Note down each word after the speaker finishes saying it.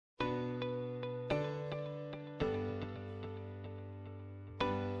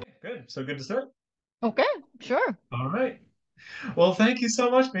Good. So good to start. Okay, sure. All right. Well, thank you so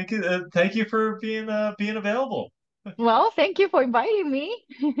much, Miki. Thank you for being available. Well, thank you for inviting me.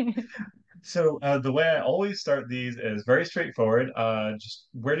 So the way I always start these is very straightforward. Just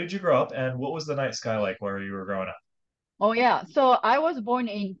where did you grow up, and what was the night sky like where you were growing up? Oh yeah, so I was born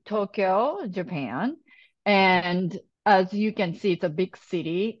in Tokyo, Japan, and as you can see, it's a big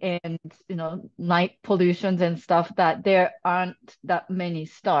city, and night pollutions and stuff that there aren't that many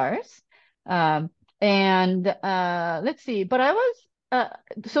stars. Um, and let's see, but I was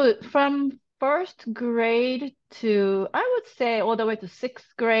so from first grade to I would say all the way to sixth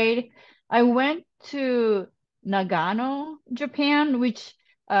grade, I went to Nagano, Japan, which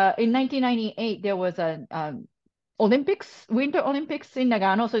in 1998 there was a Olympics, Winter Olympics in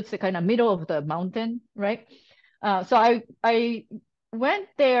Nagano, so it's the kind of middle of the mountain, right? So I went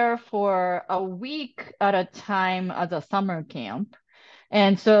there for a week at a time as a summer camp,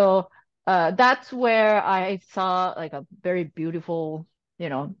 and so that's where I saw like a very beautiful, you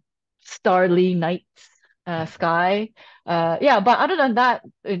know, starry night sky. Yeah, but other than that,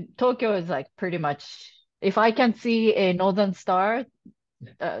 Tokyo is like pretty much if I can see a northern star,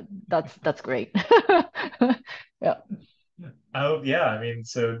 that's great. Yeah. Oh yeah, I mean,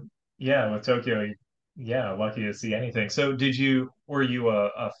 so yeah, with Tokyo, yeah, lucky to see anything. So were you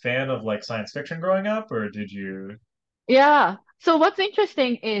a fan of like science fiction growing up, or did you? Yeah. So what's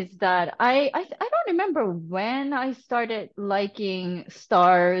interesting is that I don't remember when I started liking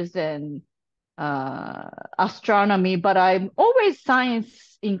stars and uh astronomy, but I'm always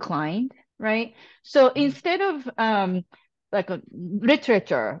science inclined, right? So instead of like a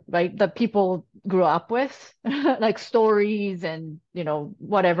literature, right, that people grew up with, like stories and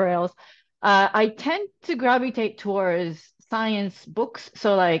whatever else, I tend to gravitate towards science books.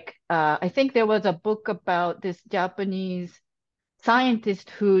 So like I think there was a book about this Japanese scientist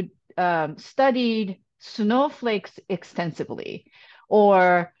who studied snowflakes extensively.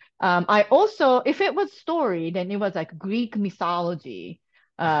 Or I also, if it was story, then it was like Greek mythology.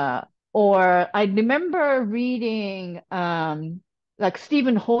 Uh, or I remember reading like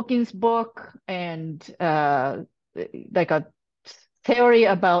Stephen Hawking's book and like a theory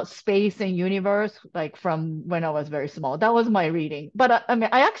about space and universe, like from when I was very small. That was my reading. But I mean,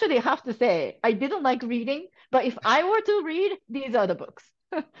 I actually have to say, I didn't like reading, but if I were to read, these are the books.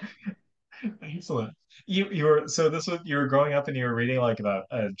 Excellent. You were so this was you were growing up and you were reading like about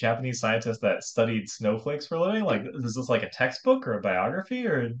a Japanese scientist that studied snowflakes for a living. Like, is this like a textbook or a biography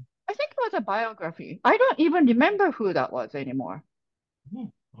or? I think it was a biography. I don't even remember who that was anymore. Hmm,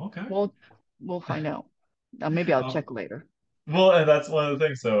 okay. We'll we'll find out. Maybe I'll Um, check later. well, and that's one of the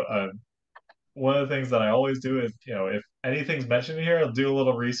things. So, one of the things that I always do is, if anything's mentioned here, I'll do a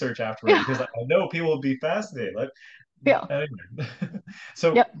little research afterward Yeah, because I know people will be fascinated. Like, yeah, anyway.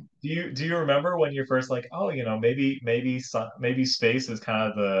 So, yep. do you remember when you're first like, oh, maybe space is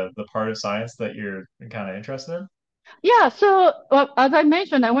kind of the part of science that you're kind of interested in? Yeah, so as I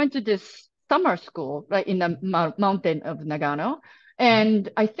mentioned, I went to this summer school right in the mountain of Nagano. And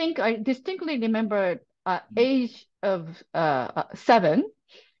I think I distinctly remember at age of 7,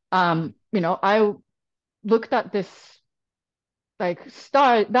 I looked at this like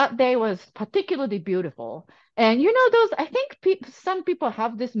star that day was particularly beautiful. And those, I think some people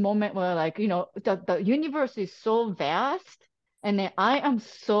have this moment where like, the universe is so vast and then I am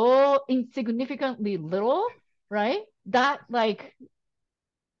so insignificantly little, right? That like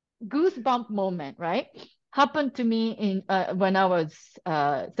goosebump moment, right? Happened to me in when I was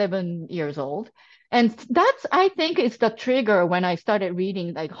 7 years old. And that's, I think, is the trigger when I started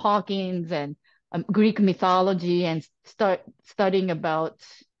reading like Hawkins and Greek mythology and start studying about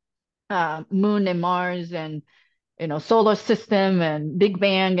Moon and Mars and solar system and Big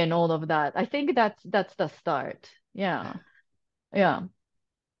Bang and all of that. I think that's the start. Yeah, yeah.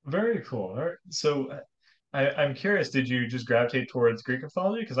 Very cool. All right. So, I'm curious, did you just gravitate towards Greek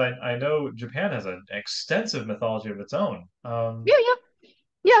mythology? Because I know Japan has an extensive mythology of its own. Yeah, yeah,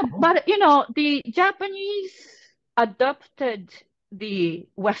 yeah. Oh, But the Japanese adopted the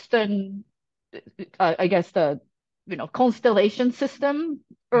Western, I guess the constellation system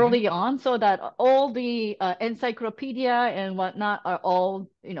mhm. early on, so that all the encyclopedia and whatnot are all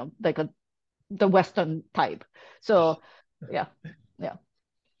like the Western type. So yeah, yeah,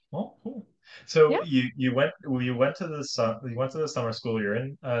 Well, cool. So yeah. you went to the summer school. You're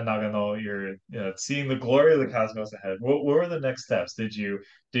in Nagano. You're seeing the glory of the cosmos ahead. What were the next steps? Did you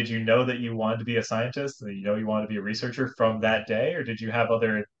know that you wanted to be a scientist and you wanted to be a researcher from that day, or did you have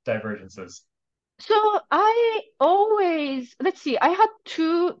other divergences? So I always, let's see, I had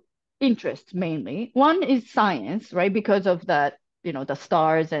two interests mainly. One is science, right? Because of that. the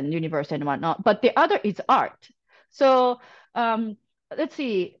stars and universe and whatnot. But the other is art. So let's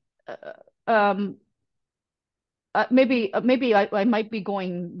see. Uh, um, maybe I might be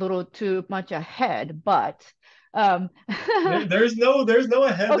going a little too much ahead, but um, there's no ahead, there's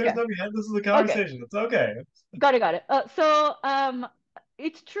okay, no behind. This is a okay, conversation. It's okay. got it, got it. So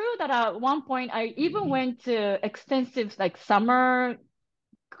it's true that at one point I even went to extensive like summer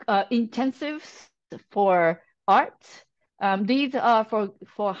intensives for art. These are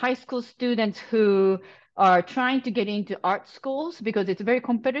for high school students who are trying to get into art schools because it's very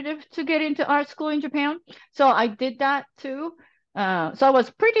competitive to get into art school in Japan. So I did that too. So I was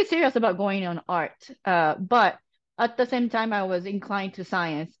pretty serious about going on art, but at the same time I was inclined to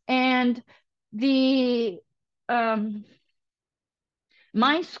science. And the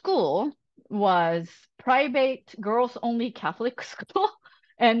my school was private girls only Catholic school,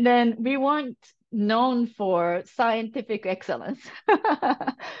 and then we weren't known for scientific excellence,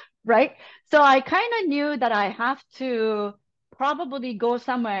 right? So I kind of knew that I have to probably go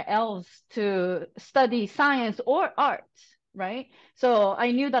somewhere else to study science or art, right? So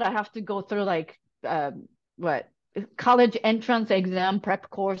I knew that I have to go through like what college entrance exam prep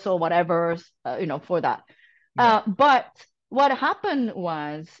course or whatever, for that. Yeah. But what happened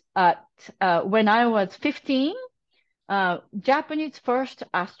was when I was 15, Japanese first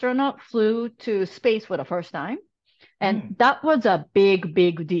astronaut flew to space for the first time. And Mm. that was a big,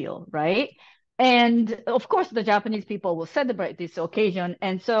 big deal, right? And of course, the Japanese people will celebrate this occasion.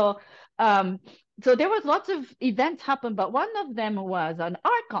 And so there was lots of events happen, but one of them was an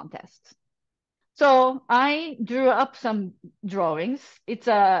art contest. So I drew up some drawings. It's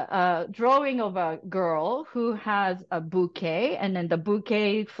a drawing of a girl who has a bouquet, and then the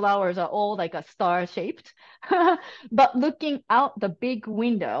bouquet flowers are all like a star shaped, but looking out the big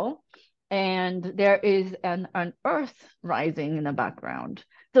window, and there is an earth rising in the background.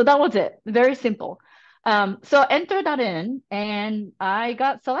 So that was it. Very simple. So enter that in, and I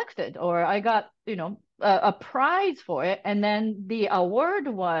got selected, or I got, a prize for it. And then the award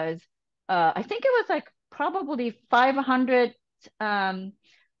was I think it was like probably $500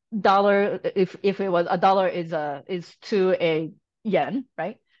 if it was a dollar is to a yen,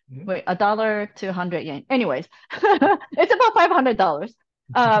 right? Mm. Wait, a dollar to 100 yen. Anyways, it's about $500.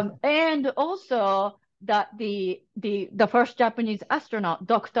 And also that the first Japanese astronaut,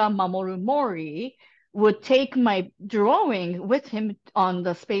 Dr. Mamoru Mori, would take my drawing with him on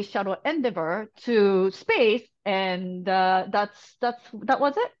the space shuttle Endeavour to space, and that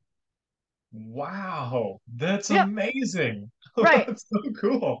was it. Wow, that's Yeah, amazing. right. That's so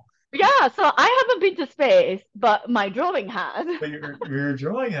cool. Yeah, so I haven't been to space, but my drawing has. But your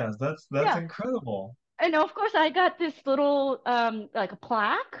drawing has that's Yeah. incredible. And of course I got this little like a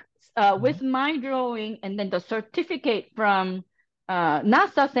plaque with Mhm. my drawing and then the certificate from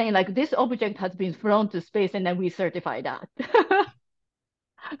NASA saying like this object has been flown to space and then we certify that.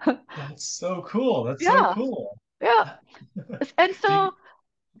 That's so cool. That's so Yeah, cool. yeah. And Do you, so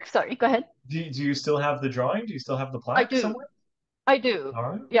sorry, go ahead. do you still have the drawing? Do you still have the I plaque do. somewhere? I do. All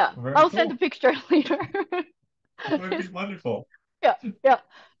right. Yeah. Very I'll send a cool. picture later. That would be wonderful. Yeah, yeah,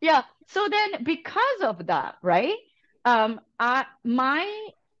 yeah. So then because of that, right? My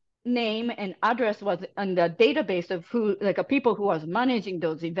name and address was in the database of who, like a people who was managing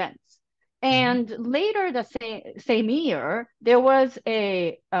those events. Mhm. And later the same year, there was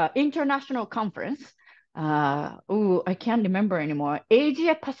a international conference. I can't remember anymore.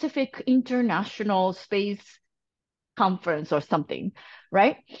 Asia Pacific International Space Conference or something,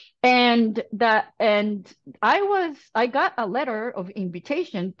 right? And I got a letter of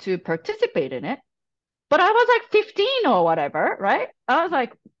invitation to participate in it, but I was like 15 or whatever, right? I was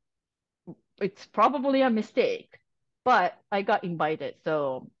like, it's probably a mistake, but I got invited.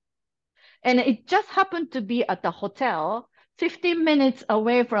 So, and it just happened to be at the hotel 15 minutes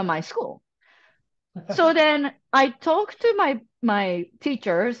away from my school. So then I talked to my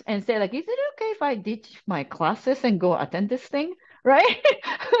teachers and say like, is it okay if I ditch my classes and go attend this thing, right?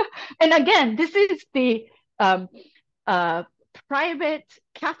 And again, this is the um, uh, private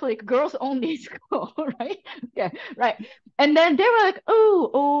Catholic girls only school, right? Yeah, right. And then they were like,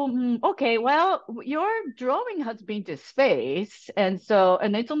 okay, well, your drawing has been to space, and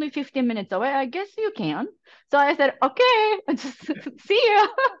it's only 15 minutes away. I guess you can. So I said, okay, see you.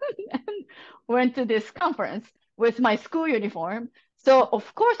 And went to this conference with my school uniform. So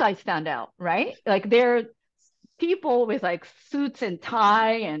of course I stand out, right? Like there are people with like suits and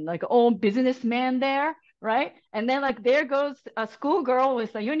tie and like all businessmen there, right? And then like there goes a schoolgirl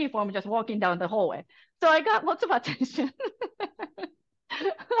with a uniform just walking down the hallway. So I got lots of attention.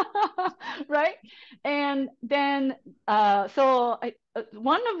 right? And then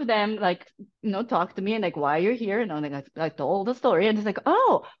one of them like talked to me and like why you're here and I told the story and it's like,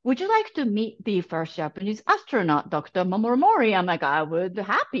 oh, would you like to meet the first Japanese astronaut, Dr. Momomori? I'm like, I would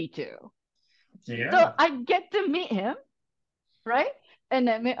happy to. So Yeah. I get to meet him, right? And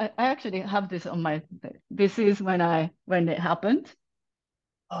I actually have this on my. This is when it happened,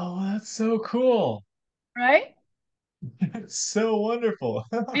 Oh, that's so cool. right? It's so wonderful.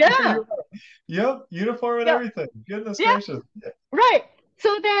 Here you Yeah, are. Yep, uniform and yeah, everything. Goodness yeah. gracious. Right.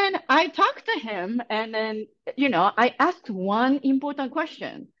 So then I talked to him, and then, I asked one important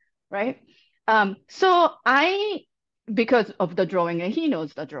question, right? So because of the drawing, and he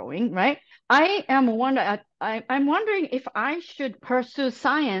knows the drawing, right? I'm wondering if I should pursue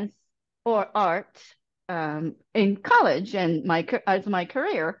science or art in college and as my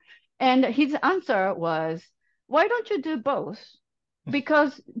career. And his answer was, why don't you do both?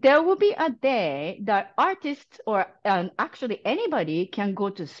 Because there will be a day that artists or actually anybody can go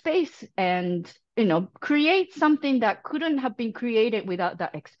to space and create something that couldn't have been created without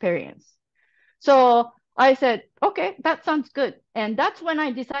that experience. So I said, okay, that sounds good. And that's when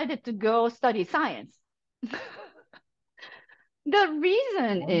I decided to go study science. The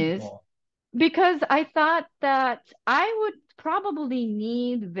reason is Wonderful. because I thought that I would probably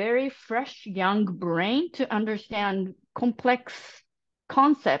need very fresh young brain to understand complex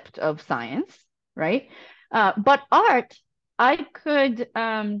concept of science, right? But art, I could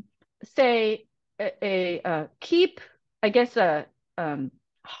say keep, I guess, a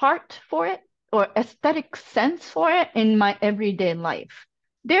heart for it or aesthetic sense for it in my everyday life.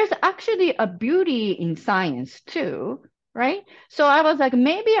 There's actually a beauty in science too, right? So I was like,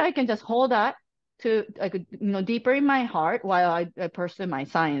 maybe I can just hold that to like deeper in my heart while I pursue my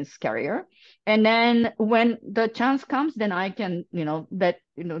science career, and then when the chance comes, then I can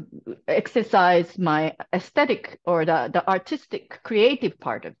exercise my aesthetic or the artistic creative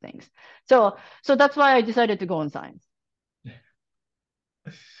part of things. So that's why I decided to go on science.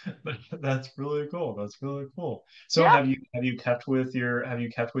 That's really cool. That's really cool. So Yeah, have you kept with your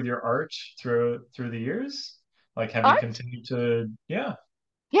art through the years? Like have you art. continued to yeah.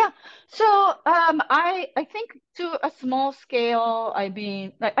 Yeah. So I think to a small scale, I've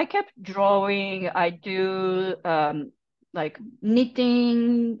been like I kept drawing. I do like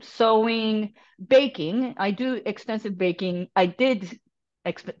knitting, sewing, baking. I do extensive baking. I did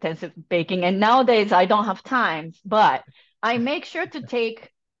extensive baking, and nowadays I don't have time, but I make sure to take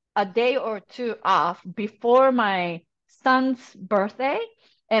a day or two off before my son's birthday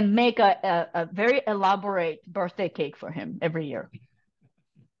and make a very elaborate birthday cake for him every year.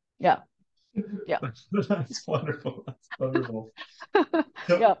 Yeah. Yeah. That's wonderful. That's wonderful.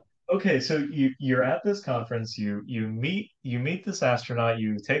 So Yeah. okay, so you're at this conference, you meet this astronaut,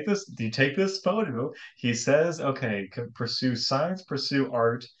 you take this photo. He says, okay, pursue science, pursue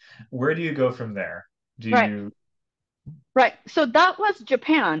art. Where do you go from there? Do Right. you Right. So that was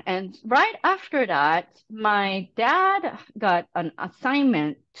Japan. And right after that, my dad got an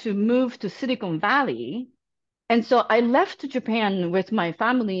assignment to move to Silicon Valley. And so I left Japan with my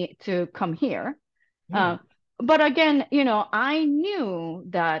family to come here. hmm, Uh, but again, I knew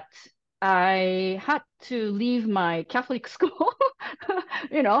that I had to leave my Catholic school,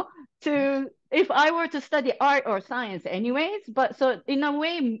 you know, to if I were to study art or science anyways. But so in a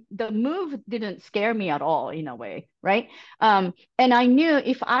way, the move didn't scare me at all in a way, right? And I knew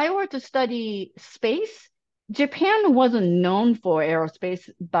if I were to study space, Japan wasn't known for aerospace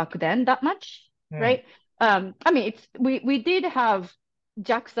back then that much, hmm, right? I mean, we did have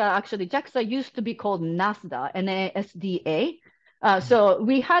JAXA, actually, JAXA used to be called NASDA, NASDA. So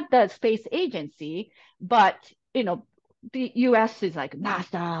we had the space agency, but the US is like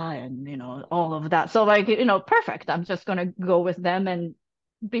NASDA and all of that. So like, perfect. I'm just gonna go with them and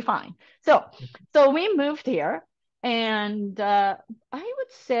be fine. So we moved here, and I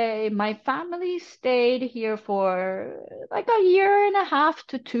would say my family stayed here for like a year and a half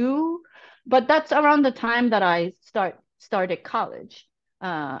to two, but that's around the time that I started college.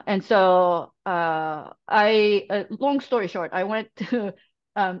 And so long story short, I went to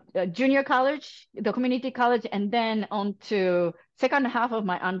junior college, the community college, and then on to second half of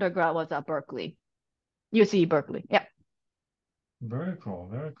my undergrad was at Berkeley, UC Berkeley. Yeah. very cool,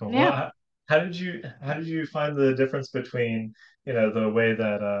 very cool. Well, Yeah. how did you find the difference between, the way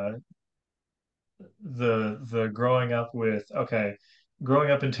that the growing up with okay,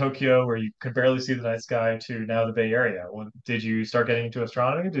 growing up in Tokyo where you could barely see the night sky to now the Bay Area. Did you start getting into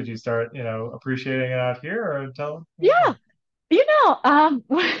astronomy? Did you start, appreciating it out here or tell? Yeah.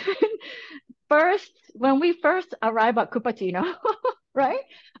 When we first arrived at Cupertino, right?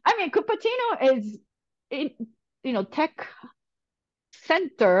 I mean, Cupertino is, in, tech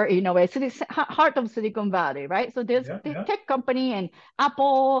center in a way, so this heart of Silicon Valley, right? So there's Yeah, the yeah. tech company and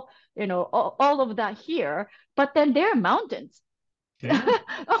Apple, all of that here, but then there are mountains. Yeah.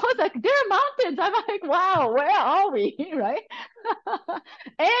 I was like, there are mountains. I'm like, wow, where are we? Right?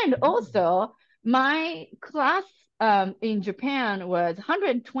 And also, my class in Japan was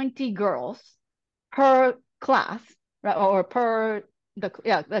 120 girls per class, right? Or per the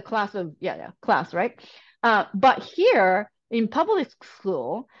class of class, right? But here in public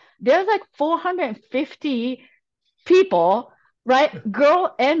school, there's like 450 people, right?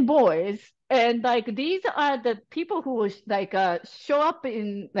 Girl and boys. And like these are the people who was like show up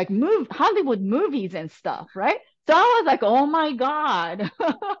in like Hollywood movies and stuff, right? So I was like, oh my God,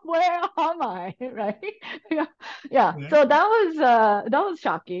 where am I? Right? Yeah. Yeah. Yeah. So that was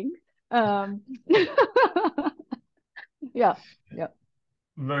shocking. Um yeah, yeah.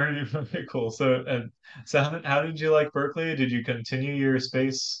 Very, very cool. So how did you like Berkeley? Did you continue your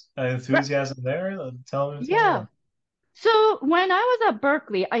space Right. enthusiasm there? Tell me Yeah. more. So when I was at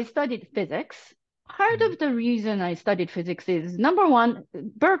Berkeley, I studied physics. Part Mhm. of the reason I studied physics is number one,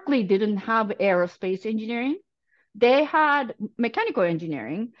 Berkeley didn't have aerospace engineering. They had mechanical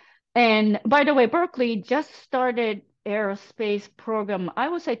engineering. And by the way, Berkeley just started aerospace program, I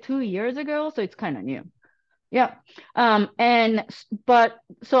would say 2 years ago, so it's kind of new. Yeah. But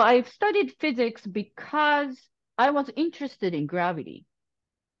so I studied physics because I was interested in gravity.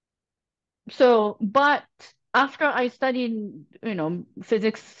 So, but after I studied,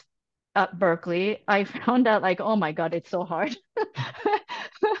 physics at Berkeley, I found out like, oh my God, it's so hard.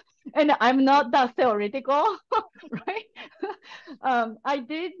 And I'm not that theoretical, right? I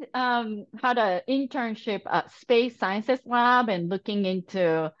did had an internship at Space Sciences Lab and looking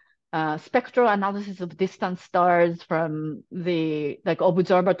into spectral analysis of distant stars from the like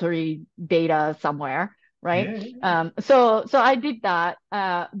observatory data somewhere, right? Yeah, yeah, So I did that,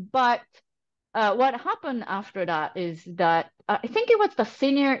 but what happened after that is that I think it was the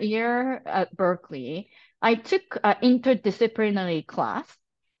senior year at Berkeley. I took an interdisciplinary class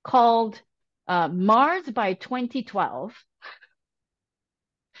called Mars by 2012.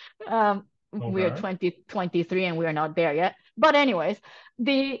 We are Okay. 2023 and we are not there yet. But anyways,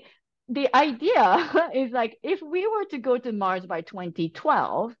 the the idea is like if we were to go to Mars by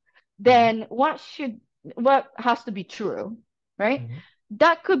 2012, Hmm. then what has to be true, right? Hmm.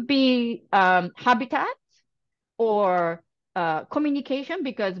 That could be habitat or communication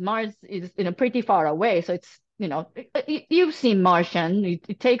because Mars is pretty far away. So it's you've seen Martian.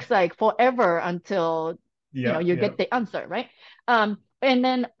 It takes like forever until Yeah, you yeah. get the answer, right? And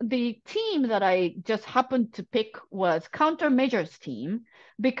then the team that I just happened to pick was countermeasures team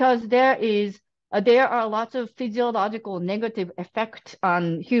because there are lots of physiological negative effect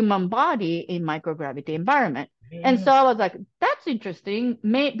on human body in microgravity environment. And Yeah. so I was like, that's interesting.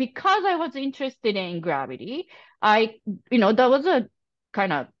 Because I was interested in gravity, I, that was a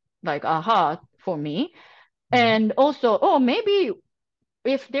kind of like aha for me. Hmm. And also, oh, maybe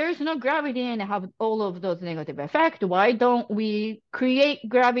if there is no gravity and have all of those negative effects, why don't we create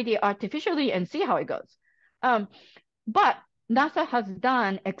gravity artificially and see how it goes? Um, but NASA has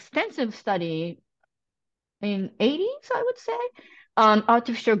done extensive study in 80s, I would say, on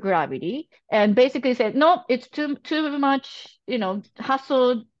artificial gravity, and basically said, no, it's too much,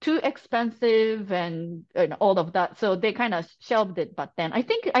 hassle, too expensive, and all of that. So they kind of shelved it. But then I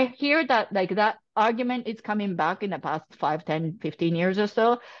think I hear that like that argument is coming back in the past 5, 10, 15 years or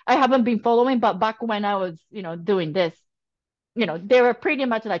so. I haven't been following, but back when I was, doing this, they were pretty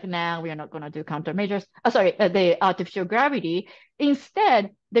much like, nah, we are not going to do countermeasures. Sorry, the artificial gravity.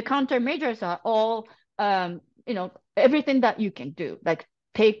 Instead, the countermeasures are all, everything that you can do, like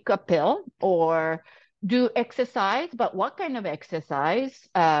take a pill or do exercise, but what kind of exercise?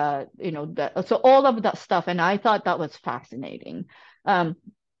 So all of that stuff. And I thought that was fascinating. Um,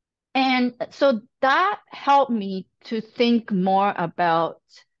 and so that helped me to think more about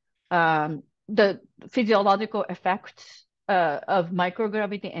the physiological effects of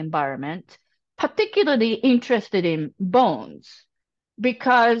microgravity environment, particularly interested in bones,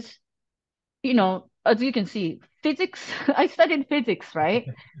 because, as you can see, physics, I studied physics, right?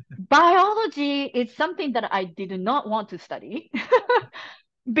 Biology is something that I did not want to study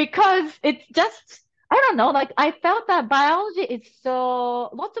because it's just, I don't know, like I felt that biology is so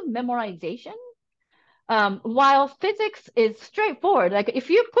lots of memorization, while physics is straightforward. Like if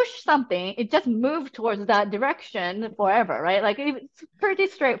you push something, it just moves towards that direction forever, right? Like it's pretty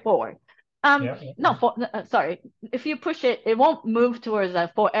straightforward. Yeah. No, sorry. If you push it, it won't move towards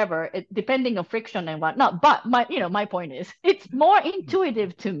forever, depending on friction and whatnot. But my point is, it's more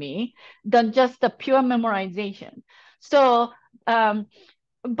intuitive to me than just the pure memorization. So, I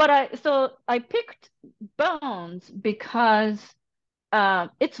picked bones because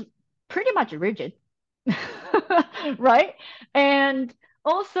it's pretty much rigid, right? And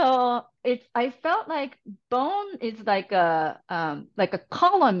also, I felt like bone is like a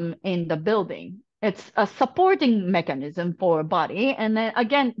column in the building. It's a supporting mechanism for body. And then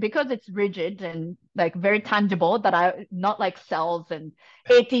again, because it's rigid and like very tangible, that I not like cells and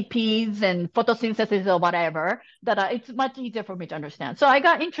ATPs and photosynthesis or whatever, it's much easier for me to understand. So I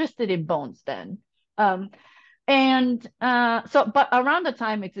got interested in bones then. Um, but around the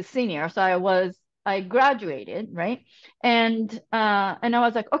time it's a senior, so I graduated, right? And I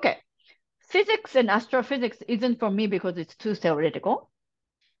was like, okay, physics and astrophysics isn't for me because it's too theoretical.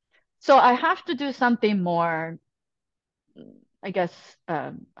 So I have to do something more, I guess,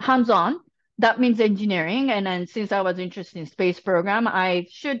 hands-on. That means engineering. And then since I was interested in space program, I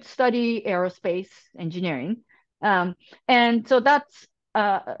should study aerospace engineering. Um, and so that's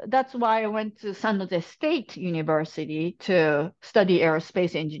why I went to San Jose State University to study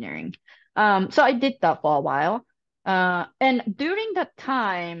aerospace engineering. So I did that for a while. And during that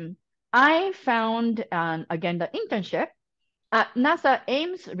time, I found, again, the internship at NASA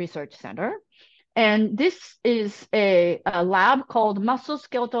Ames Research Center. And this is a lab called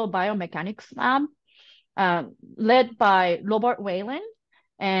Musculoskeletal Biomechanics Lab, led by Robert Whalen.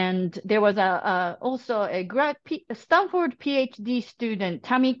 And there was also a Stanford PhD student,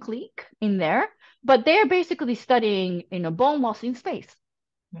 Tammy Cleek, in there. But they're basically studying, bone loss in space.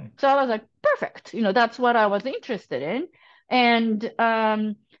 Hmm. So I was like, perfect. That's what I was interested in. And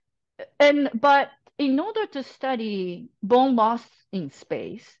but in order to study bone loss in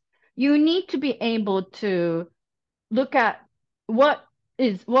space, you need to be able to look at what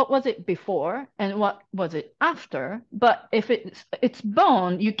was it before and what was it after. But if it's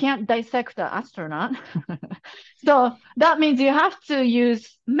bone, you can't dissect the astronaut. So that means you have to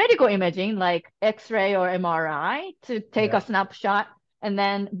use medical imaging like X-ray or MRI to take a Yeah. snapshot and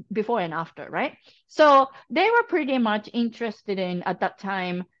then before and after, right? So they were pretty much interested in at that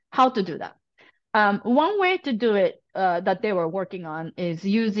time how to do that. One way to do it that they were working on is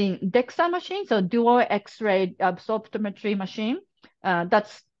using DEXA machine, so dual X-ray absorptiometry machine.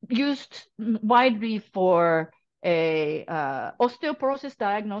 That's used widely for a osteoporosis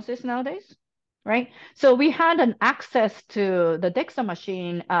diagnosis nowadays, right? So we had an access to the DEXA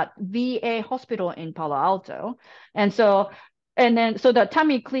machine at VA hospital in Palo Alto, and so the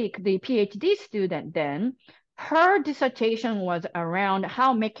Tammy Cleek, the PhD student, then her dissertation was around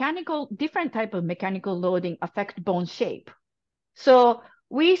how different type of mechanical loading affect bone shape. So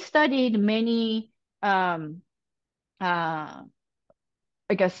we studied many, uh, I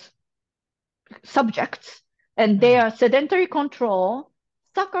guess, subjects, and they Hmm. are sedentary control,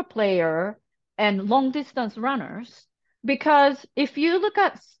 soccer player, and long distance runners. Because if you look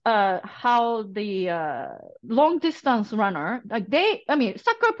at how the long distance runner, I mean,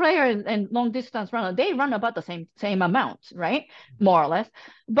 soccer player and long distance runner, they run about the same amount, right? More or less.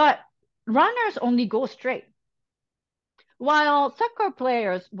 But runners only go straight. While soccer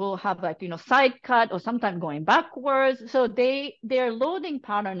players will have like, side cut or sometimes going backwards. So their loading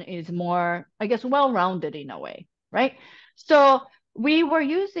pattern is more, I guess, well-rounded in a way, right? So we were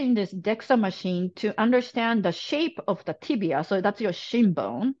using this DEXA machine to understand the shape of the tibia. So that's your shin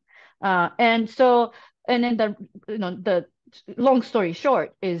bone. And then the long story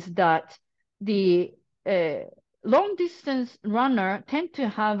short is that the uh, long distance runner tend to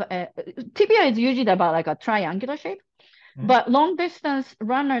have tibia is usually about like a triangular shape, Hmm. but long distance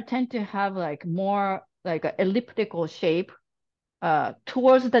runner tend to have like more like an elliptical shape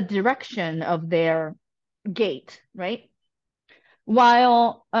towards the direction of their gait, right?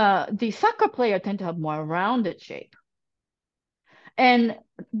 While the soccer player tend to have more rounded shape. And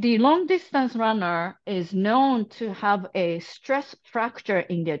the long distance runner is known to have a stress fracture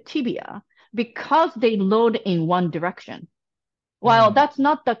in their tibia because they load in one direction. While Hmm. that's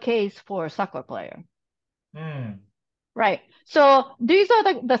not the case for a soccer player. Hmm. Right. So these are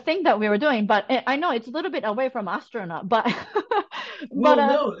the thing that we were doing, but I know it's a little bit away from astronaut, but but Well,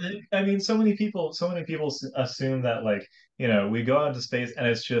 no, I mean, so many people assume that like, we go out into space and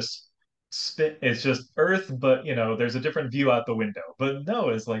it's just Earth, but there's a different view out the window. But no,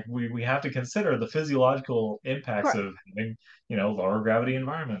 it's like we have to consider the physiological impacts correct. of having, lower gravity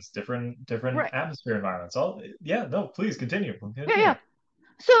environments, different Right. atmosphere environments. All, yeah, no, please continue. Yeah, Continue. yeah.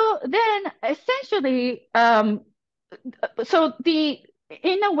 So then essentially, so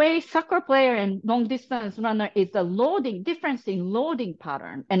in a way, soccer player and long distance runner is a loading difference in loading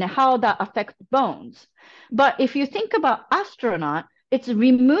pattern and how that affects bones. But if you think about astronaut, it's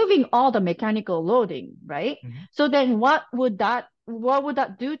removing all the mechanical loading, right? Hmm. So then what would that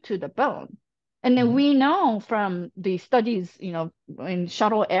do to the bone? And then Hmm. we know from the studies, in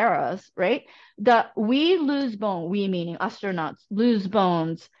shuttle eras, right, that we lose bone, we meaning astronauts lose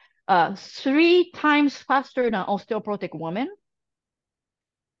bones 3 times faster than osteoporotic women,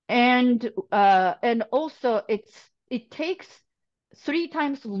 and also it takes 3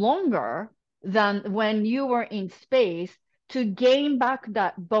 times longer than when you were in space to gain back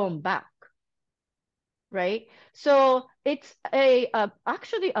that bone back, right? So it's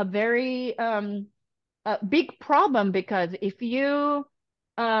actually a very big problem, because if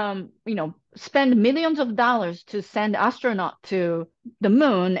spend millions of dollars to send astronaut to the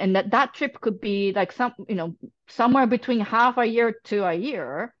moon, and that trip could be like somewhere between half a year to a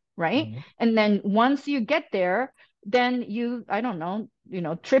year, right? Hmm. And then once you get there, then I don't know,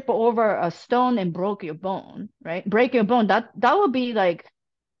 trip over a stone and broke your bone, right? Break your bone. That would be like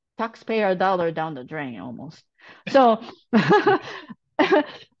taxpayer dollar down the drain almost. So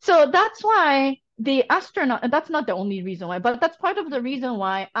so that's why the astronaut, and that's not the only reason why, but that's part of the reason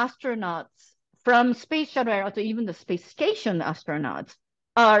why astronauts from space shuttle era to even the space station astronauts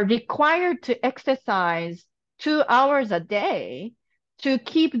are required to exercise 2 hours a day to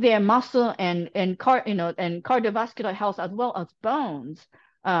keep their muscle and cardiovascular health as well as bones,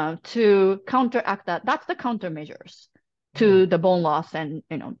 to counteract that. That's the countermeasures to Oh, the bone loss and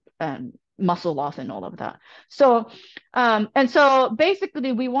muscle loss and all of that. So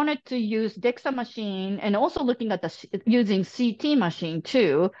basically we wanted to use DEXA machine, and also looking at using CT machine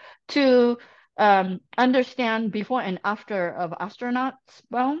too, to understand before and after of astronauts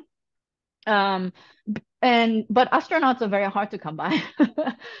bone. Um, but astronauts are very hard to come by.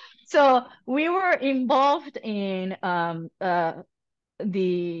 So we were involved in the,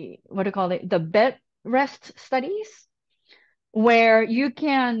 what do you call it, the bed rest studies, where you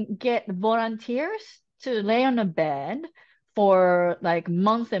can get volunteers to lay on a bed for like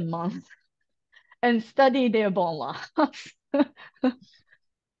months and months and study their bone loss.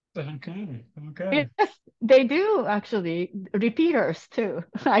 okay, okay. Yes, they do actually. Repeaters too.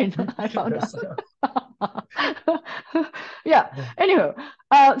 I found Yes. out. Yeah. Anyway,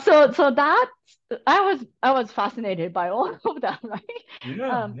 so that I was fascinated by all of that, right?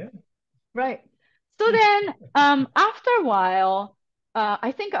 Yeah, Um, yeah. right. So then, after a while,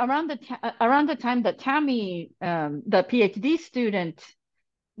 I think around the time that Tammy, the PhD student,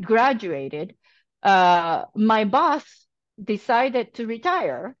 graduated, my boss decided to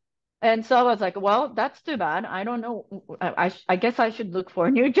retire. And so I was like, well, that's too bad. I don't know. I guess I should look for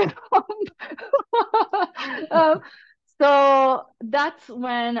a new job. Um, so that's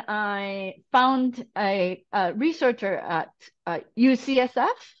when I found a researcher at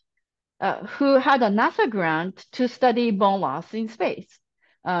UCSF, who had a NASA grant to study bone loss in space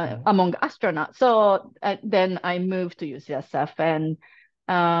Mhm. among astronauts. So then I moved to UCSF, and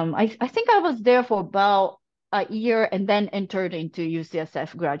I think I was there for about a year, and then entered into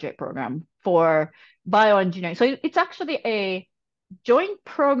UCSF graduate program for bioengineering. So it's actually a joint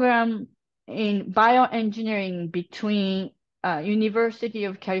program in bioengineering between University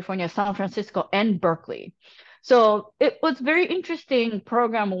of California, San Francisco, and Berkeley. So it was very interesting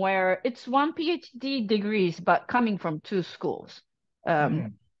program where it's one PhD degrees, but coming from 2 schools. Um,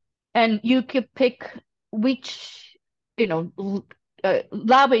 Mm. and you could pick which,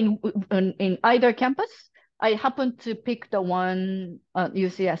 lab in either campus. I happened to pick the one at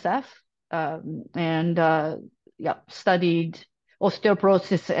UCSF, and yeah, studied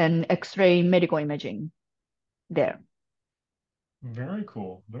osteoporosis and X-ray medical imaging there. Very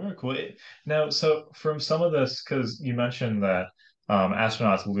cool. Very cool. Now, so from some of this, because you mentioned that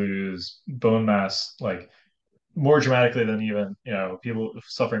astronauts lose bone mass like more dramatically than even, people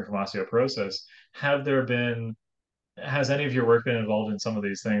suffering from osteoporosis, have there been, has any of your work been involved in some of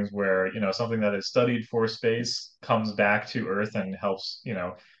these things where, something that is studied for space comes back to Earth and helps,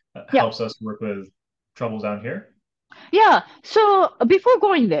 Yeah, helps us work with troubles down here? yeah. So before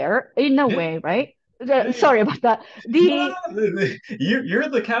going there, in a Yeah, way, right? yeah, yeah. Sorry about that. No, no, no. You're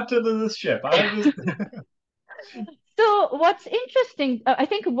the captain of this ship. I'm just. So what's interesting, I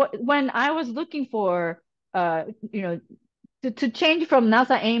think when I was looking for, you know, to change from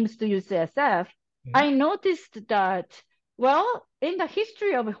NASA Ames to UCSF, I noticed that, well, in the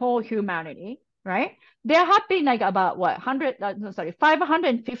history of whole humanity, right, there have been like about what, 100, no, sorry,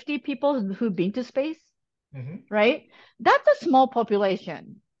 550 people who've been to space, Mhm. right? That's a small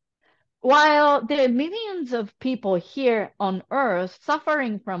population. while there are millions of people here on Earth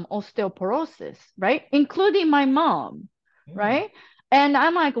suffering from osteoporosis, right? Including my mom, Hmm. right? And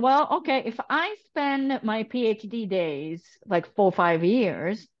I'm like, well, okay, if I spend my PhD days, like 4 or 5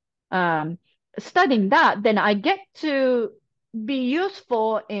 years, um, studying that, then I get to be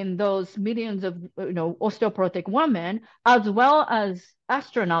useful in those millions of, osteoporotic women as well as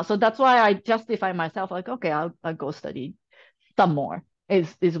astronauts. So that's why I justify myself, like, okay, I'll go study some more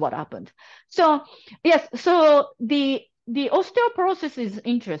is what happened. So yes, so the osteoporosis is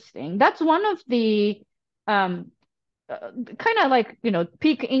interesting. That's one of the um, kind of like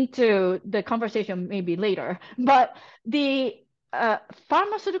peek into the conversation maybe later. But the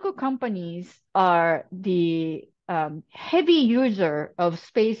pharmaceutical companies are the heavy user of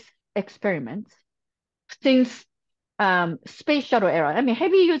space experiments since space shuttle era. I mean,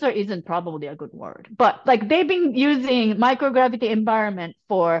 heavy user isn't probably a good word, but like they've been using microgravity environment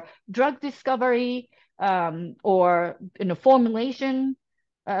for drug discovery, or formulation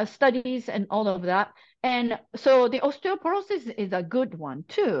studies and all of that. And so the osteoporosis is a good one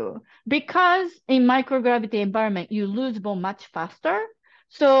too, because in microgravity environment you lose bone much faster.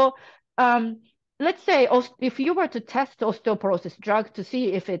 So um, let's say if you were to test osteoporosis drug to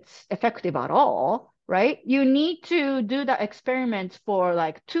see if it's effective at all, right? You need to do the experiments for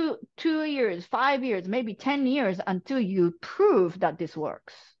like two years, 5 years, maybe 10 years until you prove that this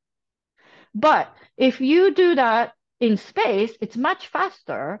works. But if you do that in space, it's much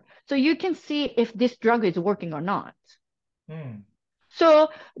faster. So you can see if this drug is working or not. Hmm. So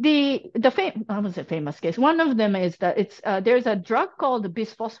I would say famous case. One of them is that there's a drug called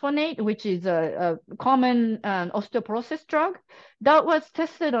bisphosphonate, which is a common osteoporosis drug that was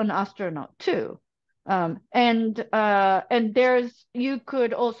tested on astronaut too. And there's you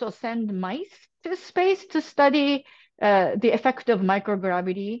could also send mice to space to study the effect of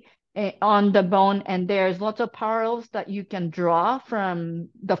microgravity on the bone, and there's lots of parallels that you can draw from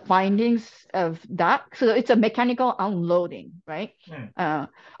the findings of that. So it's a mechanical unloading, right? Hmm. Uh,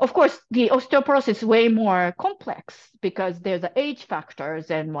 of course, the osteoporosis is way more complex because there's the age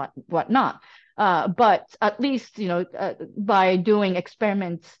factors and whatnot. But at least by doing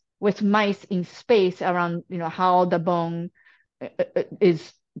experiments with mice in space around how the bone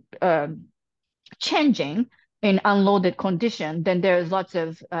is um, changing in unloaded condition, then there's lots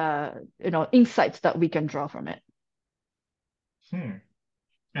of insights that we can draw from it. Hmm.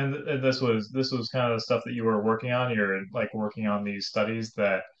 And this was kind of the stuff that you were working on. You're like working on these studies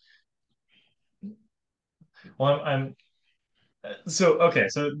that. Well, so okay.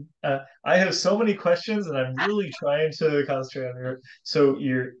 So I have so many questions, and I'm really trying to concentrate on your. So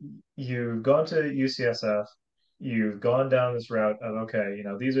you've gone to UCSF. You've gone down this route of okay,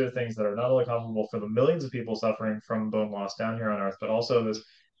 these are things that are not only comparable for the millions of people suffering from bone loss down here on Earth, but also this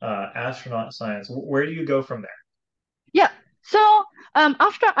astronaut science. Where do you go from there? Yeah. So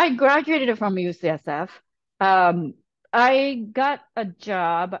after I graduated from UCSF, um, I got a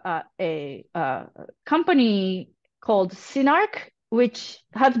job at a company called Synarch, which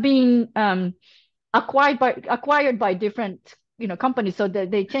has been acquired by different companies, so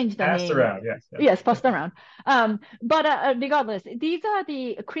they changed the Passed name. around, yes, yes. Yes, passed around. But regardless, these are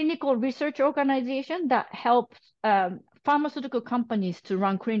the clinical research organization that help pharmaceutical companies to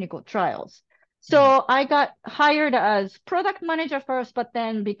run clinical trials. Hmm. So I got hired as product manager first, but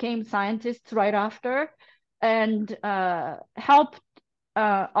then became scientist right after, and helped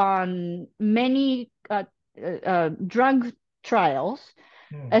on many drug trials,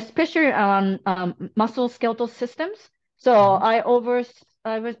 Hmm. especially on muscle skeletal systems. So Mhm.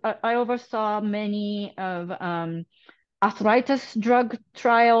 I oversaw many of arthritis drug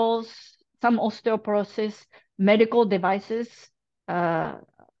trials, some osteoporosis, medical devices. Uh,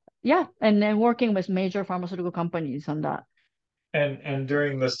 yeah, and then working with major pharmaceutical companies on that. And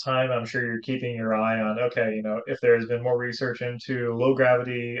during this time, I'm sure you're keeping your eye on, okay, if there's been more research into low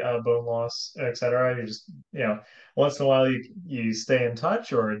gravity bone loss, et cetera, you just, once in a while you stay in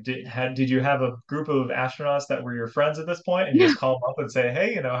touch, or did you have a group of astronauts that were your friends at this point, and you Yeah. just call them up and say,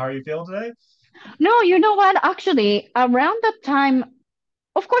 hey, how are you feeling today? No, you know what? Actually, around that time,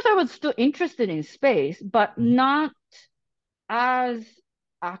 of course, I was still interested in space, but Mhm. not as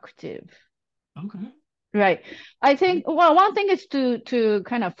active. Okay. Right. I think, well, one thing is to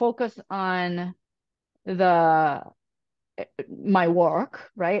kind of focus on the my work,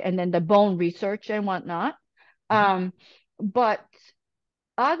 right? And then the bone research and whatnot. Mhm. Um, but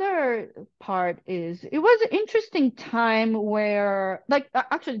other part is it was an interesting time where like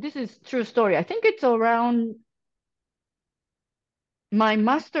actually this is true story. I think it's around my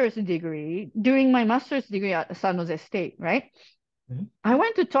master's degree, during my master's degree at San Jose State, right? Mhm. I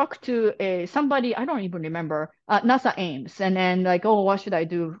went to talk to somebody, I don't even remember, NASA Ames, and then like, oh, what should I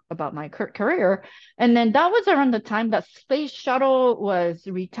do about my career? And then that was around the time that space shuttle was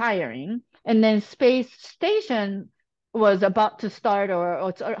retiring, and then space station was about to start, or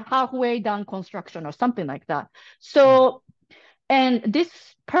it's halfway done construction or something like that. So, and this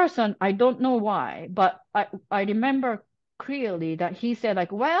person, I don't know why, but I remember clearly that he said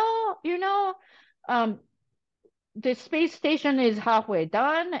like, well, um, the space station is halfway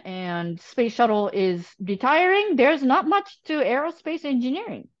done and space shuttle is retiring. There's not much to aerospace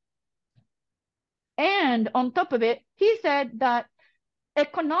engineering. And on top of it, he said that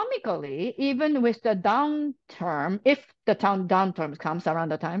economically, even with the downturn, if the downturn comes around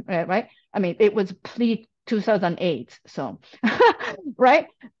the time, right? I mean, it was pre 2008, so right.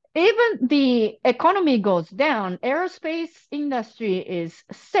 Even the economy goes down, aerospace industry is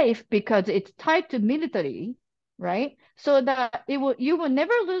safe because it's tied to military, right? So that you will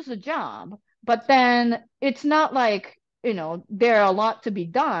never lose a job, but then it's not like, there are a lot to be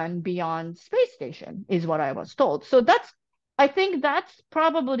done beyond space station, is what I was told. So I think that's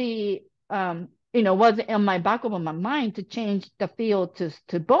probably was in my back of my mind to change the field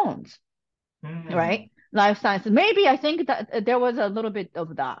to bones, Mm. right? Life sciences. Maybe I think that there was a little bit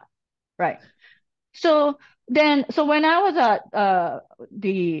of that, right? So so when I was at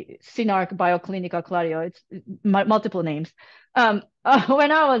the CINARC Bioclinica Clario, it's multiple names. When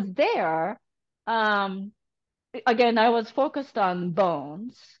I was there, um, again, I was focused on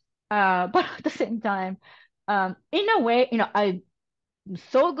bones, but at the same time, in a way, I'm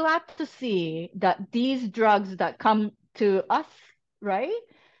so glad to see that these drugs that come to us, right,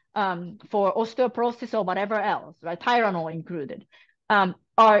 for osteoporosis or whatever else, right, Tylenol included,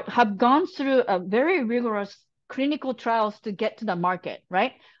 have gone through a very rigorous clinical trials to get to the market,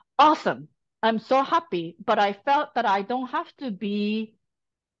 right? Awesome. I'm so happy, but I felt that I don't have to be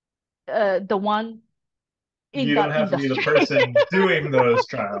the one in You don't that have to be the industry. person doing those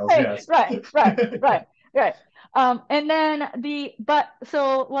trials. Right, Yes. right, right, right, right. And then but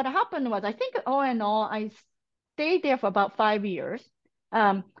so what happened was, I think all in all, I stayed there for about 5 years.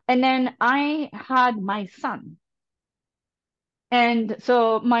 And then I had my son. And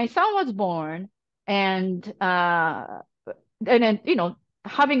so my son was born, and then,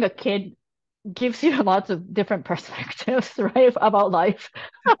 having a kid gives you lots of different perspectives, right, about life,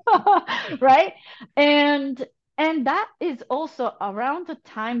 right? And that is also around the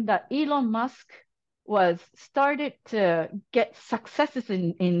time that Elon Musk was started to get successes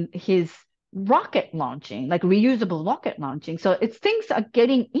in his rocket launching, like reusable rocket launching. So it's things are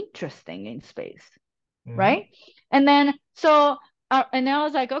getting interesting in space, Hmm. right? And then and I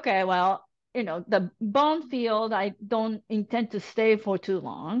was like, okay, well, the bone field, I don't intend to stay for too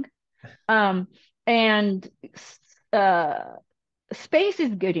long. Um, and uh, space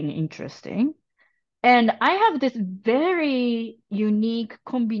is getting interesting. And I have this very unique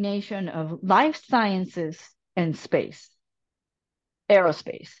combination of life sciences and space,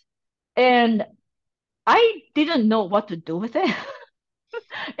 aerospace. And I didn't know what to do with it,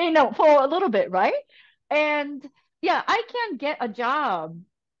 for a little bit, right? And yeah, I can get a job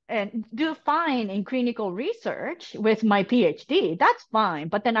and do fine in clinical research with my PhD. That's fine.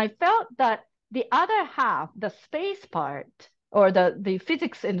 But then I felt that the other half, the space part, or the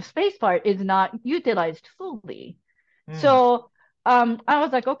physics in the space part, is not utilized fully. Mm. So I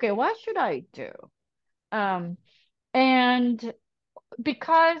was like, okay, what should I do? Um, and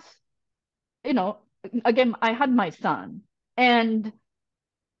because, you know, again, I had my son, and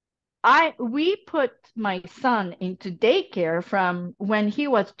we put my son into daycare from when he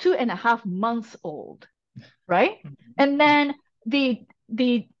was 2.5 months old, right? And then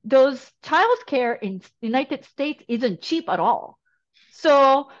those childcare in United States isn't cheap at all.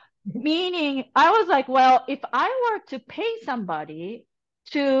 So meaning I was like, well, if I were to pay somebody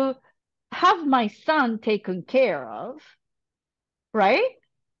to have my son taken care of, right?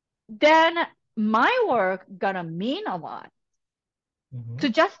 Then my work gonna mean a lot to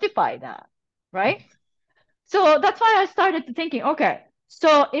Hmm. justify that, right? So that's why I started thinking, okay,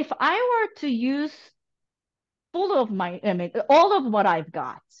 so if I were to use I mean, all of what I've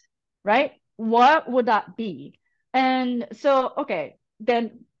got, right? What would that be? And so, okay,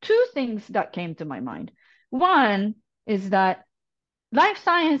 then two things that came to my mind. One is that life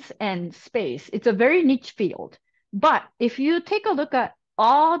science and space, it's a very niche field. But if you take a look at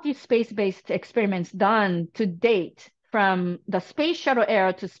all the space-based experiments done to date from the space shuttle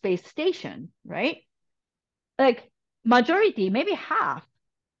era to space station, right? Like majority, maybe half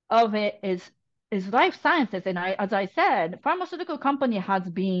of it is life sciences. And as I said, pharmaceutical company has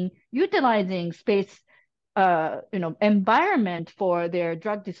been utilizing space environment for their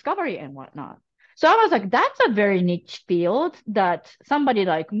drug discovery and whatnot. So I was like, that's a very niche field that somebody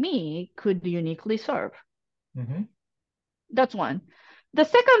like me could uniquely serve. Hmm. That's one. The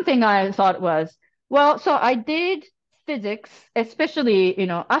second thing I thought was, well, so I did physics, especially,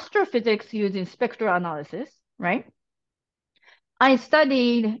 astrophysics using spectral analysis, right? I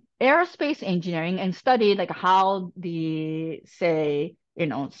studied aerospace engineering and studied like how the, say,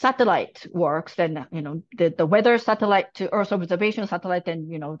 satellite works, and the weather satellite to Earth observation satellite,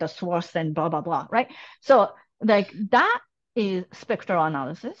 and the source and blah blah blah, right? So like that is spectral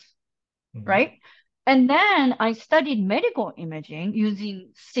analysis, Hmm. right? And then I studied medical imaging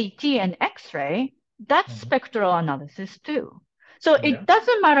using CT and X-ray. That's Hmm. spectral analysis too. So Yeah. it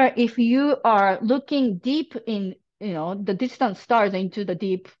doesn't matter if you are looking deep in, the distant stars into the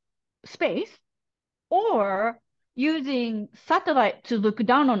deep space, or using satellite to look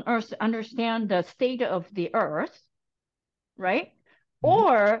down on Earth to understand the state of the Earth, right? Hmm.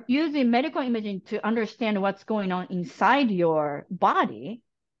 Or using medical imaging to understand what's going on inside your body.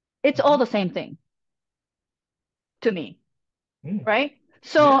 It's all Hmm. the same thing to me, Mm. right? Yeah,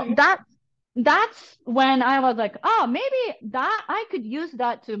 So yeah. that's when I was like, oh, maybe that I could use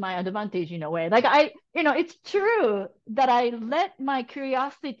that to my advantage in a way. Like it's true that I let my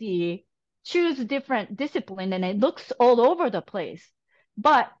curiosity choose different discipline and it looks all over the place.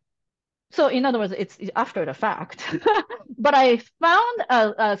 But so in other words, it's after the fact. But I found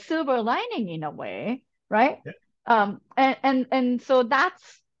a silver lining in a way, right? Yeah. And so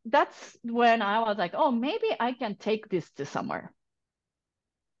that's when I was like, oh, maybe I can take this to somewhere.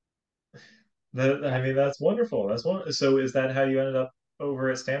 Yeah. I mean, that's wonderful. That's one. So is that how you ended up over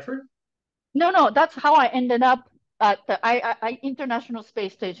at Stanford? No, no, that's how I ended up at the International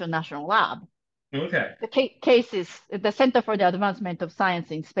Space Station National Lab. Okay. The case is the Center for the Advancement of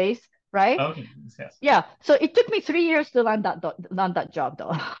Science in Space, right? Okay. Yes. Yeah, so it took me 3 years to land that job,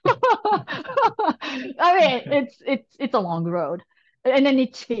 though. I mean, it's a long road and a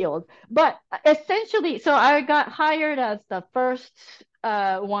niche field, but essentially, so I got hired as the first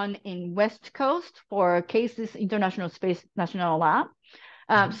one in West Coast for CASES International Space National Lab.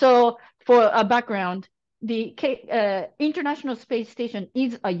 Hmm. So for a background, the International Space Station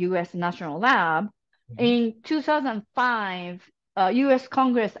is a U.S. national lab. Hmm. In 2005, U.S.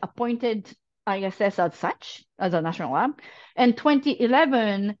 Congress appointed ISS as such, as a national lab. And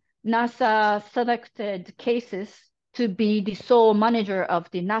 2011, NASA selected cases to be the sole manager of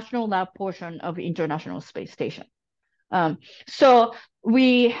the national lab portion of International Space Station. Um, so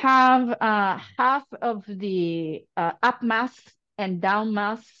we have half of the up mass and down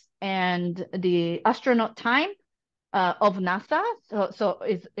mass and the astronaut time of NASA. So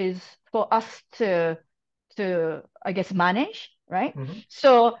is for us to I guess manage, right? Hmm.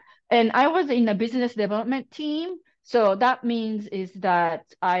 So and I was in a business development team. So that means is that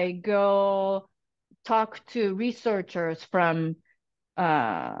I go talk to researchers from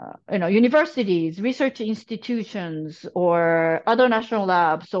universities, research institutions, or other national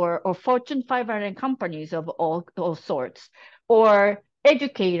labs, or Fortune 500 companies of all sorts, or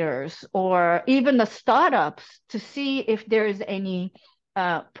educators, or even the startups to see if there is any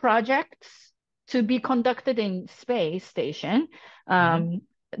projects to be conducted in space station Hmm. um,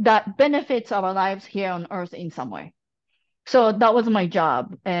 that benefits our lives here on Earth in some way. So that was my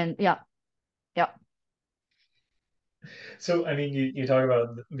job, and yeah, yeah, So, I mean, you talk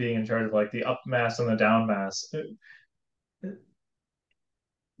about being in charge of like the up mass and the down mass.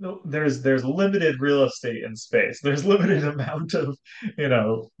 No, there's limited real estate in space. There's limited amount of,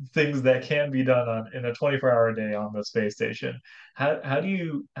 things that can be done on in a 24-hour day on the space station. How do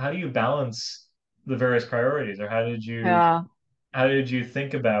you balance the various priorities, or yeah. how did you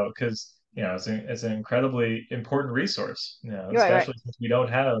think about, because it's an incredibly important resource, You're right, right. especially since we don't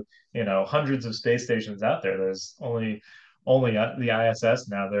have hundreds of space stations out there. There's only the ISS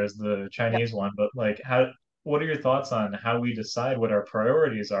now. There's the Yep. Chinese one, but like how what are your thoughts on how we decide what our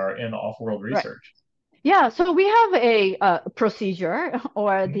priorities are in off-world Right. research? Yeah, so we have a procedure,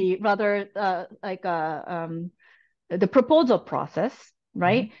 or Hmm. the rather the proposal process, Hmm.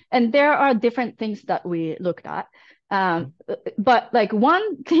 right? And there are different things that we looked at. But like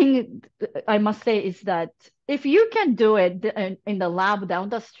one thing I must say is that if you can do it in the lab down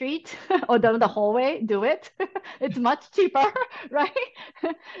the street or down the hallway, do it. It's much cheaper, right?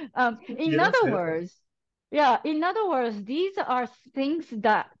 In Yes, other yes. words, yeah, in other words, these are things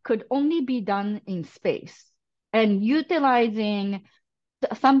that could only be done in space, and utilizing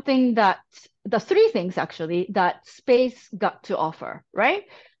something that the three things actually that space got to offer, right?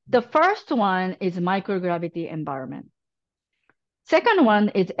 The first one is microgravity environment. Second one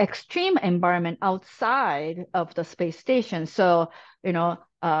is extreme environment outside of the space station. So,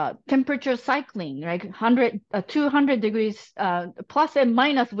 temperature cycling, right? 200 degrees plus and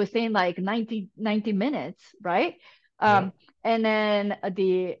minus within like 90 minutes, right? Yeah. Um, and then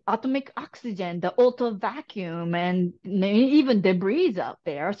the atomic oxygen, the auto vacuum, and even debris out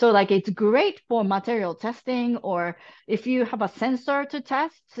there. So, like, it's great for material testing, or if you have a sensor to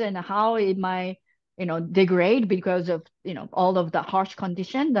test and how it might degrade because of all of the harsh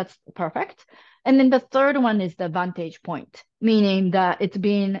condition. That's perfect. And then the third one is the vantage point, meaning that it's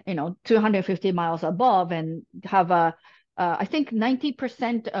been 250 miles above and have I think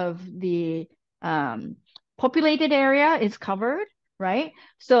 90% of the populated area is covered, right?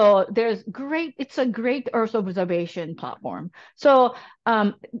 So it's a great Earth observation platform. So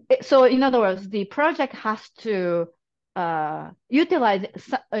in other words, the project has to utilize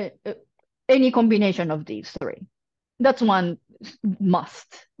any combination of these three. That's one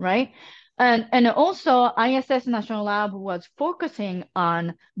must, right? And also ISS National Lab was focusing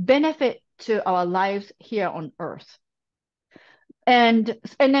on benefit to our lives here on Earth. And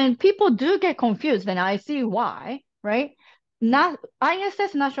then people do get confused, and I see why, right?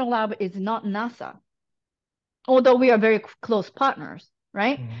 ISS National Lab is not NASA, although we are very close partners,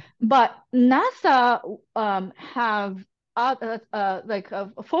 right? Mhm. But NASA have like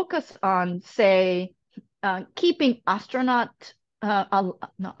a focus on, say, keeping astronaut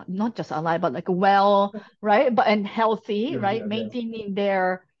not just alive, but like well, right? But and healthy, Yeah, right? yeah, yeah. Maintaining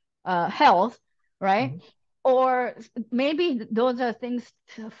their health, right? Mhm. Or maybe those are things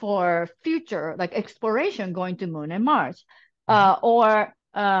for future, like exploration, going to Moon and Mars, Mhm. or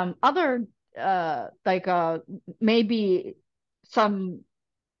other like maybe some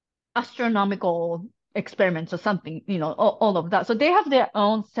astronomical experiments or something, all of that. So they have their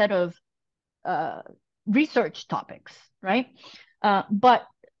own set of uh, research topics, right? But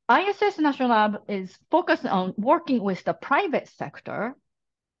ISS National Lab is focused on working with the private sector,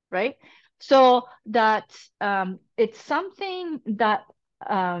 right? So that it's something that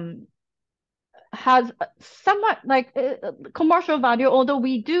um, has somewhat like commercial value, although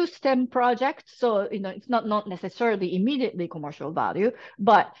we do STEM projects, so it's not necessarily immediately commercial value,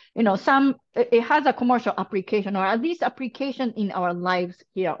 but it has a commercial application, or at least application in our lives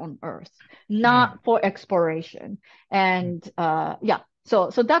here on Earth, Mm. not for exploration. And yeah, so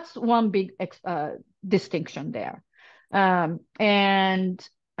that's one big distinction there. And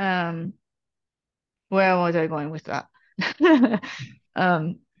where was I going with that?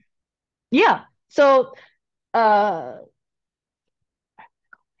 um, yeah, so uh,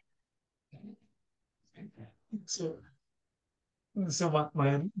 So, so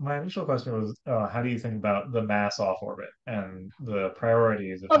my initial question was, how do you think about the mass off orbit and the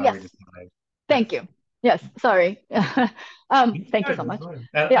priorities of oh, how we yes. decide? Thank Yes. you. Yes, sorry. It's Thank you fine, so it's much. fine.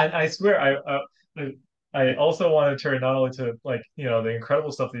 Yeah. And I swear, I also want to turn not only to like the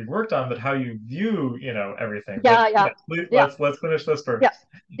incredible stuff that you've worked on, but how you view everything. But Yeah, yeah, yeah. Yeah. let's finish this Yeah. first.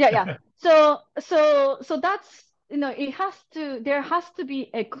 Yeah, yeah. So that's, there has to be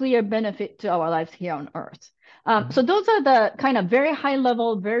a clear benefit to our lives here on Earth. So Mhm. those are the kind of very high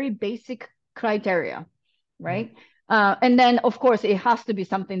level, very basic criteria, Mhm. right? And then of course it has to be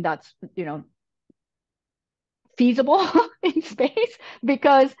something that's, feasible in space,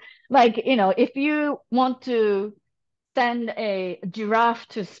 because like, if you want to send a giraffe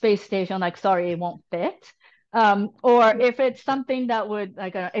to space station, like, sorry, it won't fit. Or if it's something that would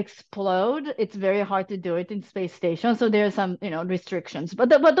like explode, it's very hard to do it in space station. So there's some, restrictions, but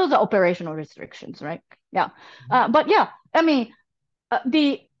those are operational restrictions, right? Yeah. But yeah, I mean,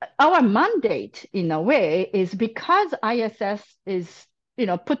 the our mandate in a way is because ISS is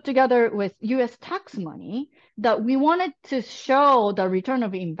put together with US tax money, that we wanted to show the return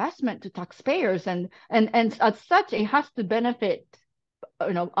of investment to taxpayers, and as such it has to benefit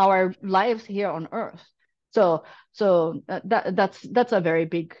our lives here on Earth. So that's a very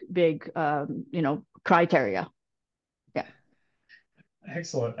big criteria. Yeah.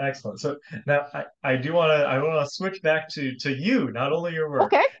 Excellent, excellent. So now I want to switch back to you, not only your work.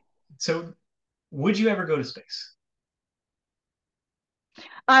 Okay. So would you ever go to space?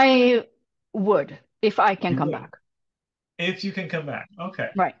 I would, if I can You come would, back. if you can come back. Okay.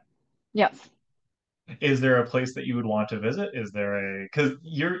 Right. Yes. Is there a place that you would want to visit? Is there a because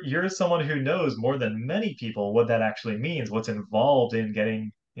you're someone who knows more than many people what that actually means, what's involved in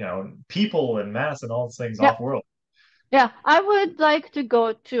getting, people and mass and all these things Yeah. off world. Yeah, I would like to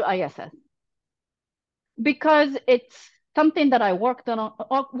go to ISS because it's something that I worked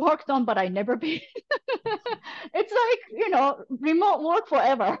on, but I never been. It's like, remote work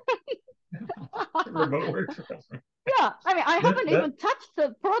forever. Remote work forever. Yeah, I mean, I That, haven't that even touched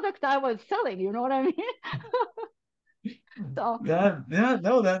the product I was selling, you know what I mean? So, yeah,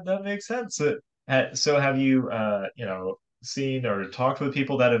 no, that makes sense. So have you seen or talked with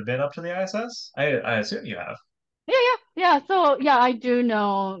people that have been up to the ISS? I assume you have. yeah, yeah, yeah. So, yeah, I do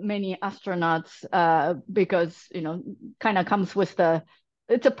know many astronauts because, kind of comes with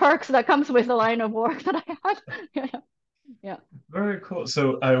it's a perks that comes with the line of work that I had. Yeah, yeah. Very cool.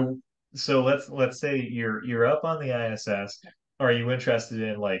 So let's say you're up on the ISS. Are you interested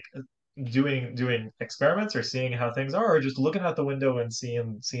in like doing experiments or seeing how things are, or just looking out the window and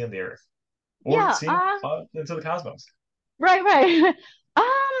seeing the Earth or Yeah, seeing into the cosmos? right, right.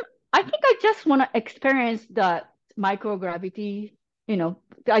 I think I just want to experience that microgravity, you know,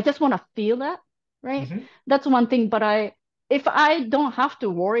 I just want to feel that, right? Hmm. That's one thing, but if I don't have to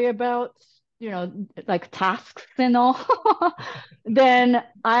worry about, like tasks and all, then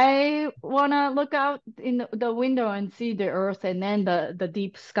I want to look out in the window and see the Earth and then the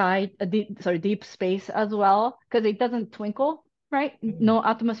deep sky, deep space as well, because it doesn't twinkle, right? No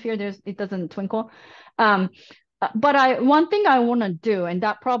atmosphere, it doesn't twinkle. Um, but one thing I want to do, and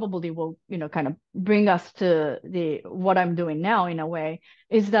that probably will, kind of bring us to the what I'm doing now in a way,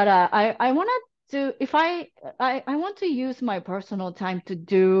 is that I want to if I want to use my personal time to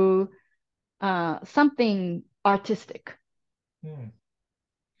do something artistic. Hmm.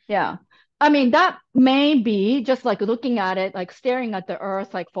 Yeah. I mean, that may be just like looking at it, like staring at the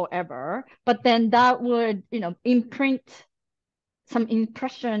earth like forever, but then that would, imprint some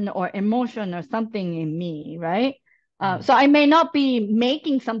impression or emotion or something in me, right? Hmm. So I may not be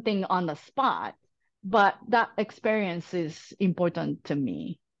making something on the spot, but that experience is important to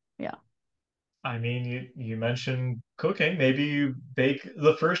me. Yeah. I mean, you mentioned cooking. Maybe you bake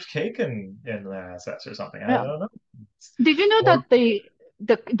the first cake in the ISS or something. I Yeah. don't know. Did you know Or that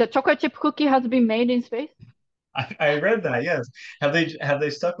the chocolate chip cookie has been made in space? I read that, yes. Have they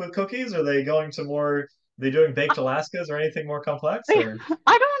stuck with cookies? Are they going to more, they doing baked Alaskas or anything more complex or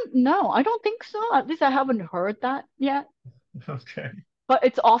I don't know. I don't think so. At least I haven't heard that yet, okay. but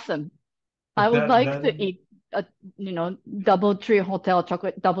it's awesome. I would That like that to eat double tree hotel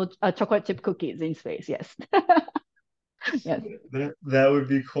chocolate chip cookies in space. Yes. Yes. that would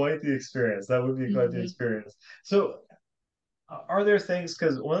be quite the experience. That would be quite the Mhm. experience. So are there things,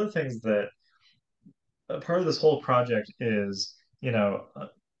 because one of the things that part of this whole project is,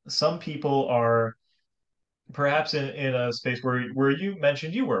 some people are perhaps in a space where you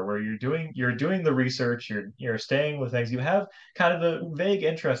mentioned you were, where you're doing the research, you're staying with things, you have kind of a vague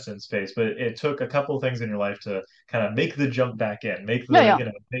interest in space, but it took a couple of things in your life to kind of make the jump back in, Yeah,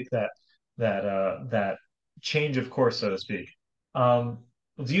 yeah. make that change of course, so to speak. Um,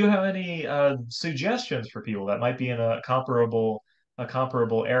 do you have any suggestions for people that might be in a comparable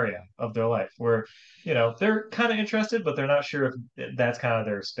area of their life where they're kind of interested, but they're not sure if that's kind of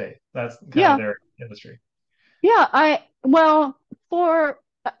their space, that's kind of Yeah. their industry? Yeah, well,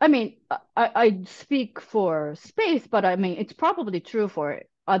 I mean, I speak for space, but I mean, it's probably true for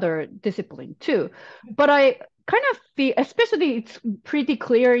other discipline too. But I kind of feel, especially it's pretty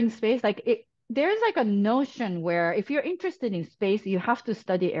clear in space, there's like a notion where if you're interested in space, you have to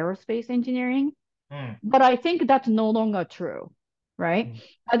study aerospace engineering. Hmm. But I think that's no longer true, right?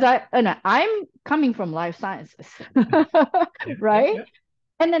 Hmm. And I'm coming from life sciences, Yeah, yeah, right? yeah.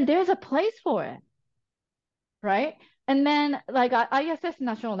 And then there's a place for it, right? And then like at ISS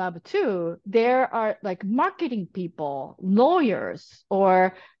National Lab too, there are like marketing people, lawyers,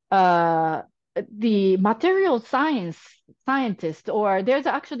 or uh, the material scientist, or there's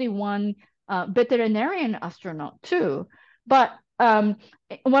actually one veterinarian astronaut too. But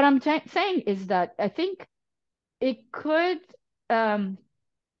what I'm saying is that I think it could um,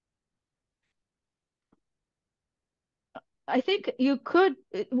 I think you could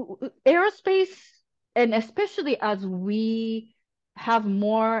aerospace, and especially as we have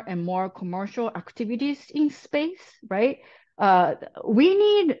more and more commercial activities in space, right? Uh, we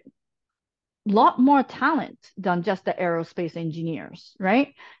need a lot more talent than just the aerospace engineers,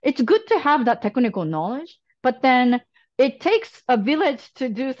 right? It's good to have that technical knowledge, but then it takes a village to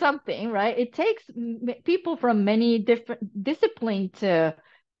do something, right? It takes people from many different disciplines to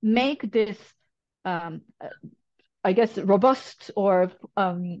make this um, I guess, robust or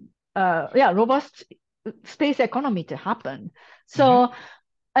yeah, robust space economy to happen. Hmm. So,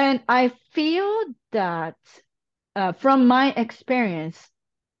 and I feel that from my experience,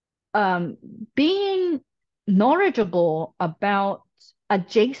 um, being knowledgeable about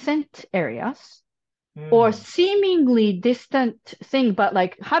adjacent areas or Hmm. seemingly distant thing, but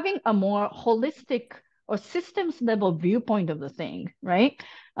like having a more holistic or systems level viewpoint of the thing, right?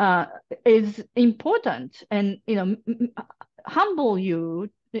 uh, is important, and humble you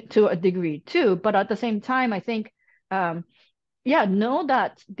to a degree too. But at the same time, I think, um, yeah, know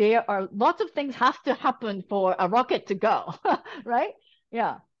that there are lots of things have to happen for a rocket to go, right?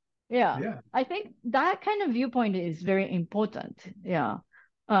 Yeah, yeah. Yeah. I think that kind of viewpoint is very important. Yeah.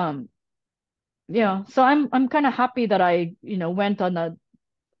 Um, yeah. So I'm kind of happy that I, went on a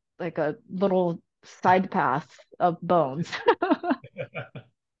like a little side path of bones.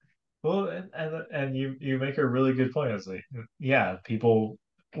 Well, and you make a really good point. It's like, yeah, people,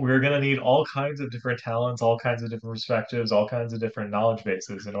 we're gonna need all kinds of different talents, all kinds of different perspectives, all kinds of different knowledge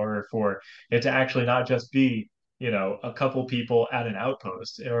bases in order for it to actually not just be, a couple people at an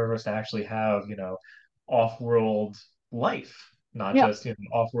outpost, in order for us to actually have, off-world life, not Yeah. just,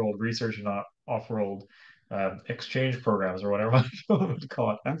 off-world research and not off-world exchange programs or whatever you want to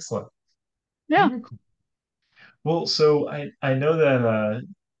call it. Excellent. Yeah. Very cool. Well, so I know that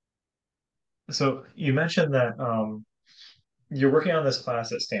so you mentioned that you're working on this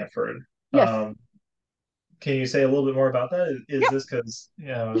class at Stanford. Yes. Um, can you say a little bit more about that? Is Yeah. this because,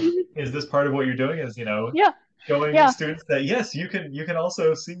 is this part of what you're doing is, Yeah. showing Yeah. students that yes, you can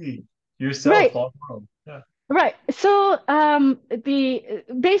also see yourself Right. all the world. Yeah. Right. So the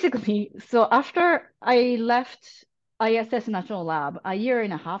basically, so after I left ISS National Lab a year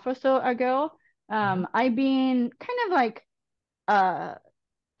and a half or so ago, Mhm. I've been kind of like uh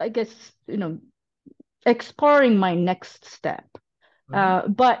I guess, exploring my next step.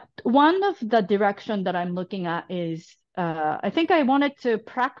 Mhm. But one of the direction that I'm looking at is, I think I wanted to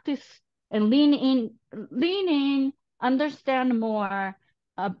practice and lean in, understand more,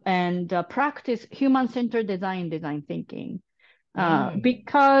 and practice human-centered design thinking. Mm.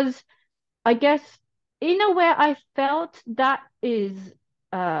 Because I guess in a way I felt that is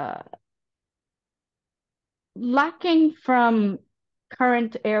uh, lacking from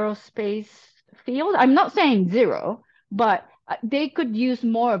current aerospace field. I'm not saying zero, but they could use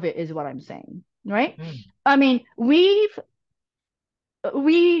more of it, is what I'm saying, right? Mm. I mean, we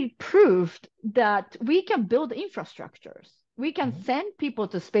proved that we can build infrastructures. We can Mhm. send people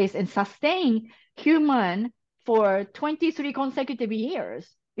to space and sustain human for 23 consecutive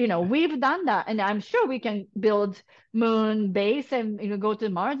years. We've done that, and I'm sure we can build moon base and go to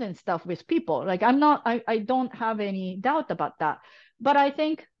Mars and stuff with people. Like I don't have any doubt about that. But I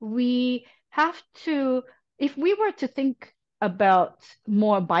think we have to, if we were to think about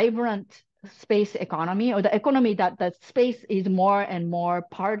more vibrant space economy, or the economy that space is more and more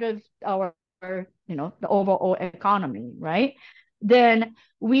part of our, the overall economy, right? Then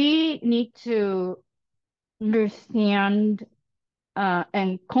we need to understand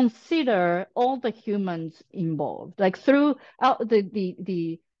and consider all the humans involved, like throughout uh,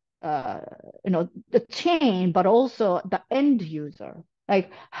 the chain, but also the end user.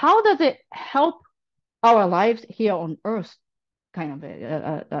 Like, how does it help our lives here on Earth? Kind of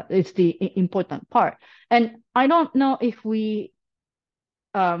it's the important part. And I don't know if we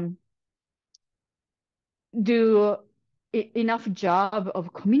um, do enough job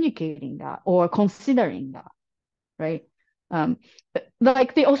of communicating that or considering that, right? Um,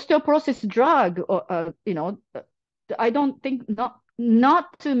 like the osteoporosis drug, or I don't think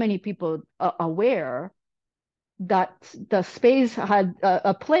not too many people are aware that the space had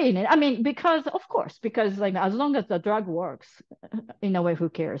a play in it. I mean, because of course, because like as long as the drug works, in a way, who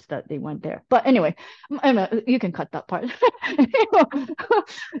cares that they went there? But anyway, I mean, you can cut that part. you know,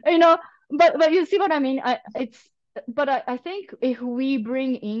 you know, but you see what I mean? I think if we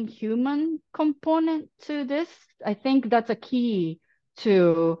bring in human component to this, I think that's a key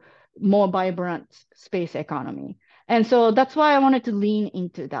to more vibrant space economy. And so that's why I wanted to lean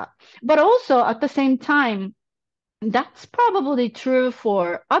into that. But also at the same time, that's probably true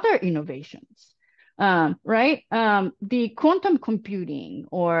for other innovations, right? The quantum computing,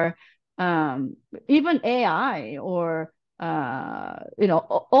 or even AI, or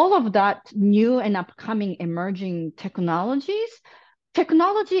all of that new and upcoming emerging technologies.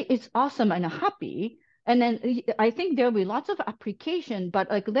 Technology is awesome and happy. And then I think there'll be lots of application, but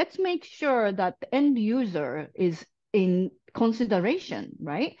like let's make sure that the end user is in consideration,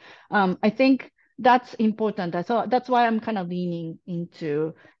 right? I think that's important. That's why I'm kind of leaning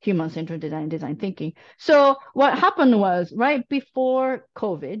into human-centered design thinking. So what happened was right before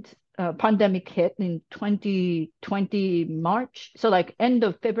COVID, pandemic hit in 2020 March, so like end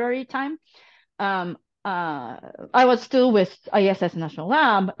of February time. um, uh, I was still with ISS National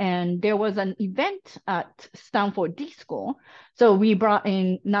Lab, and there was an event at Stanford D School. So we brought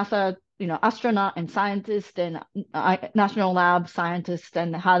in NASA, astronaut and scientists, and National Lab scientists,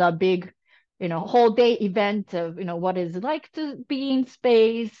 and had a big, whole day event of, what is it like to be in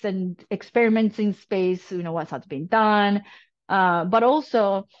space and experiments in space, what has been done. But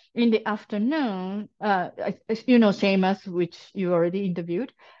also in the afternoon, Seamus, which you already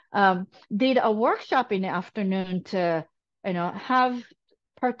interviewed, did a workshop in the afternoon to, have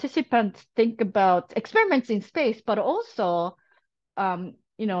participants think about experiments in space, but also,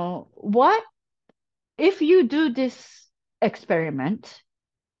 what if you do this experiment,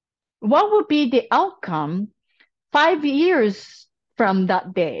 what would be the outcome 5 years from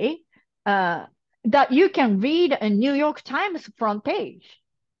that day, that you can read a New York Times front page,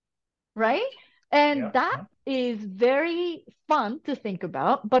 right? And Yeah. that is very fun to think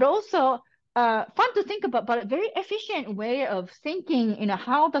about, but also fun to think about, but a very efficient way of thinking,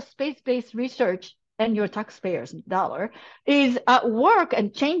 how the space-based research and your taxpayers' dollar is at work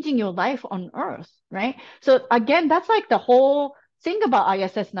and changing your life on Earth, right? So again, that's like the whole thing about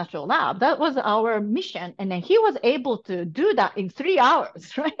ISS Natural Lab. That was our mission. And then he was able to do that in 3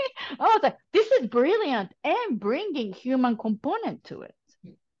 hours, right? I was like, this is brilliant and bringing human component to it,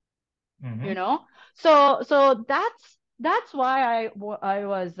 you Hmm. know? So that's why I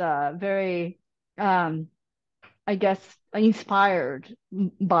was very, I guess, inspired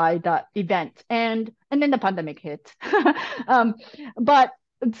by that event. And then the pandemic hit. um, but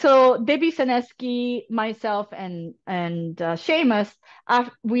so Debbie Seneski, myself, and Seamus,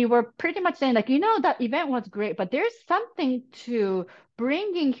 we were pretty much saying like, that event was great, but there's something to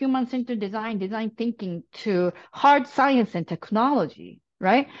bringing human-centered design thinking to hard science and technology,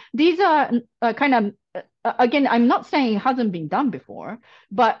 right? These are kind of again, I'm not saying it hasn't been done before,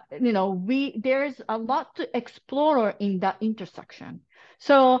 but there's a lot to explore in that intersection.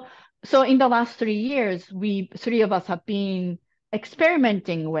 So in the last 3 years, we three of us have been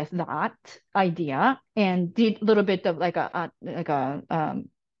experimenting with that idea and did a little bit of like a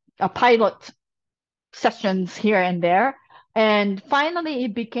pilot sessions here and there. And finally,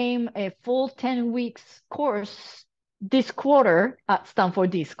 it became a full 10 weeks course this quarter at Stanford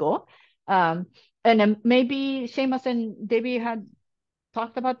D School. Um, and then maybe Seamus and Debbie had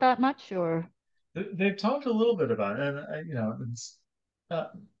talked about that much, or They've talked a little bit about it, and it's uh,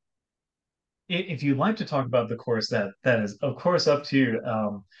 if you'd like to talk about the course, that is of course up to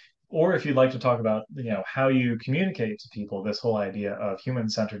you. Or if you'd like to talk about how you communicate to people this whole idea of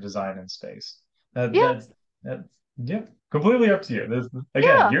human-centered design in space, yeah, that's yeah, completely up to you. Again,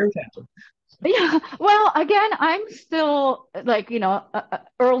 yeah. you're a captain. Yeah, well, again, I'm still like, a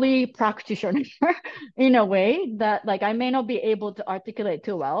early practitioner in a way that like I may not be able to articulate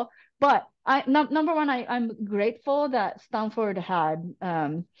too well, but number one, I'm grateful that Stanford had,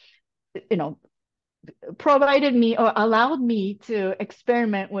 you know, provided me or allowed me to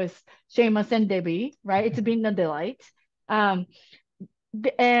experiment with Seamus and Debbie, right? It's been a delight. Um,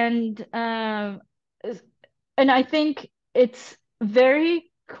 and and I think it's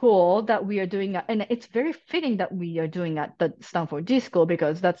very cool that we are doing that, and it's very fitting that we are doing at the Stanford G School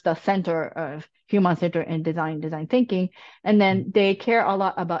because that's the center of human centered and design thinking. And then they care a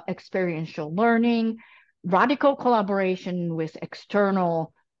lot about experiential learning, radical collaboration with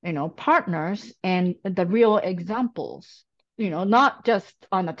external, partners, and the real examples. Not just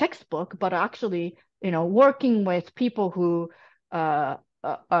on a textbook, but actually, working with people who uh,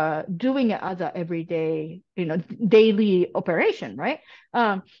 doing it as a everyday, daily operation, right?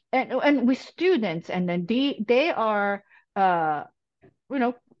 And with students, and then they are, uh, you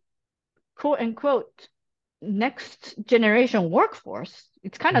know, quote unquote, next generation workforce.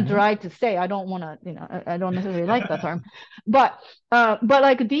 It's kind of Hmm. dry to say. I don't want to, I don't necessarily like that term, but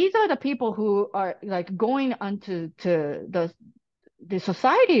like these are the people who are like going onto to the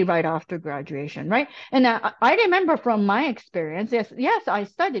society right after graduation, right? And I remember from my experience, yes, I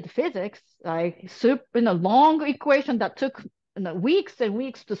studied physics, like super in a long equation that took weeks and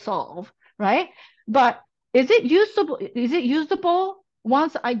weeks to solve, right? But is it usable? Is it usable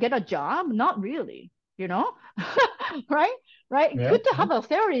once I get a job? Not really, you know, right? Right? Yeah. Good to have a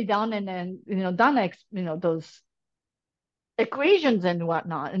theory down and then done those equations and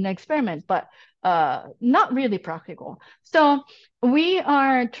whatnot and experiments, but not really practical. So we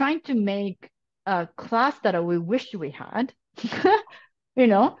are trying to make a class that we wish we had, you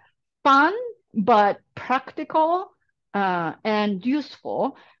know, fun but practical and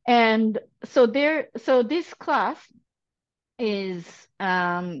useful. And so this class is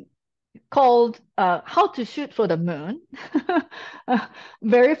called How to Shoot for the Moon.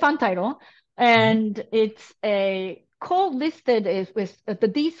 Very fun title. Hmm. And it's a co-listed is with the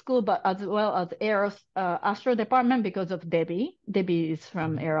D school, but as well as Air Astro department because of Debbie. Debbie is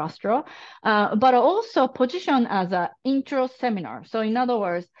from Air Astro, but also positioned as an intro seminar. So in other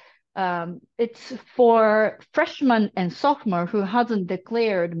words, it's for freshman and sophomore who hasn't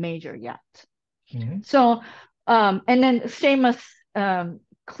declared major yet. Hmm. So, and then Seamus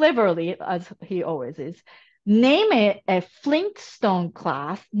cleverly, as he always is, name it a Flintstone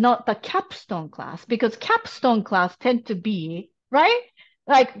class, not the capstone class, because capstone class tend to be, right?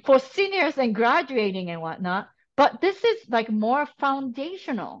 Like for seniors and graduating and whatnot. But this is like more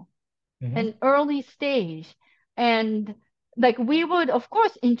foundational Hmm. an early stage. And like we would, of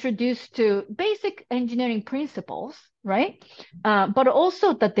course, introduce to basic engineering principles, right? But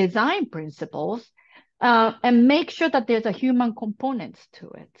also the design principles, and make sure that there's a human component to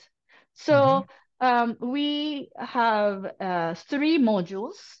it. Hmm. So we have three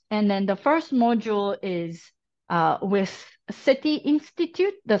modules, and then the first module is with SETI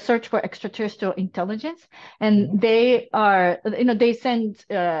Institute, the Search for Extraterrestrial Intelligence, and Hmm. they are, they send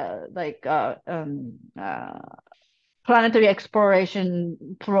planetary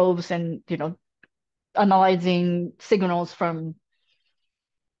exploration probes and, analyzing signals from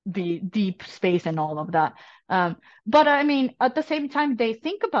the deep space and all of that. But I mean, at the same time, they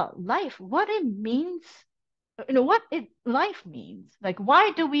think about life, what it means, what life means, like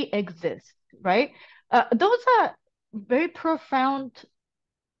why do we exist, right? Those are very profound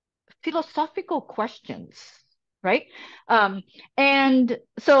philosophical questions, right? Um, and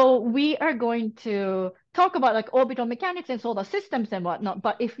so we are going to talk about like orbital mechanics and solar systems and whatnot.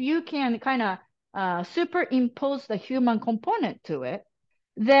 But if you can kind of superimpose the human component to it,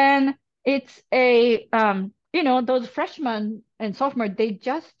 then it's those freshmen and sophomore, they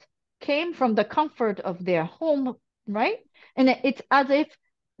just came from the comfort of their home, right? And it's as if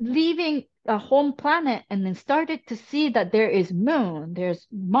leaving a home planet and then started to see that there is moon, there's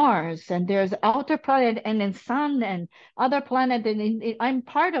Mars, and there's outer planet, and then sun and other planet, and I'm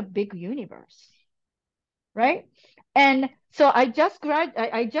part of big universe, right? And so I just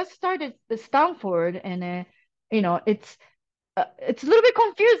started the Stanford, and it's a little bit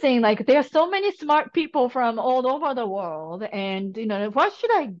confusing. Like there are so many smart people from all over the world, and what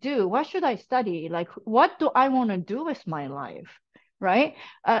should I do? What should I study? Like, what do I want to do with my life? Right?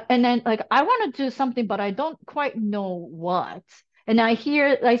 And then like I want to do something, but I don't quite know what. And I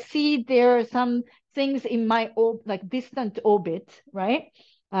see there are some things in my like distant orbit, right?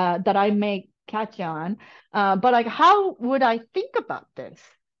 That I may catch on. But like, how would I think about this?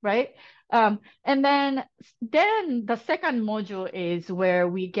 Right? And then the second module is where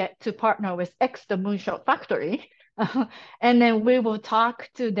we get to partner with X, the Moonshot Factory. And then we will talk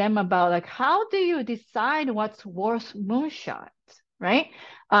to them about like how do you decide what's worth moonshot, right?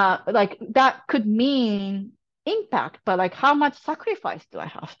 Like that could mean impact, but like how much sacrifice do I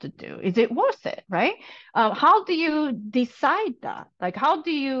have to do? Is it worth it, right? How do you decide that? Like how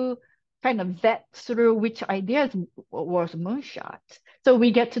do you kind of vet through which ideas worth moonshot? So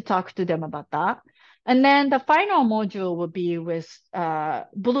we get to talk to them about that. And then the final module will be with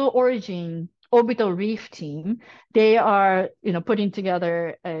Blue Origin Orbital Reef team. They are, putting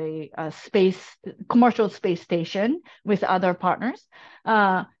together a commercial space station with other partners.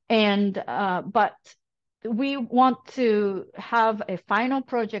 But we want to have a final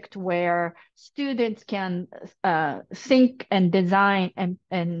project where students can think and design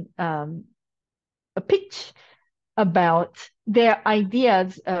and pitch about their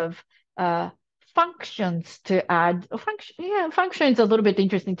ideas of functions to add function. Yeah, function is a little bit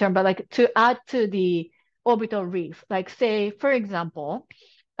interesting term, but like to add to the orbital reef. Like say, for example,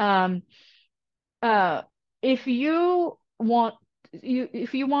 um, uh, if you want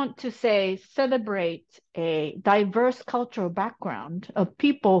if you want to say celebrate a diverse cultural background of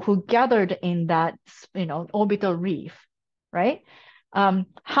people who gathered in that orbital reef, right?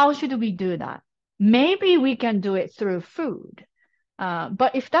 How should we do that? Maybe we can do it through food.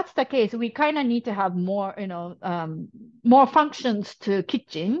 But if that's the case, we kind of need to have more, more functions to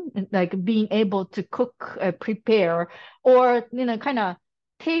kitchen, like being able to cook, prepare, or kind of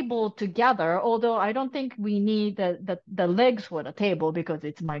table together. Although I don't think we need the legs for the table because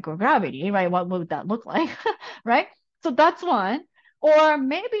it's microgravity, right? What would that look like, right? So that's one. Or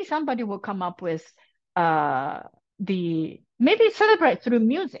maybe somebody will come up with uh, the maybe celebrate through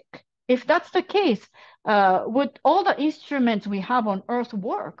music. If that's the case, would all the instruments we have on Earth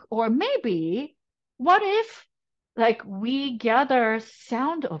work? Or maybe, what if, like, we gather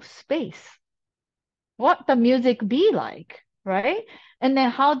sound of space? What the music be like, right? And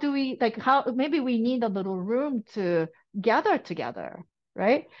then how do we, like, how maybe we need a little room to gather together,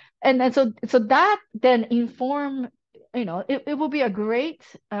 right? And then so that then inform, it will be a great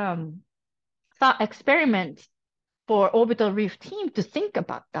thought experiment for Orbital Reef team to think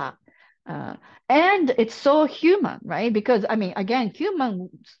about that. Uh, and it's so human, right? Because I mean, again, humans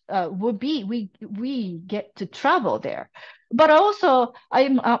would be we get to travel there, but also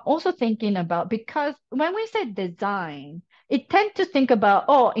I'm also thinking about, because when we say design, it tend to think about,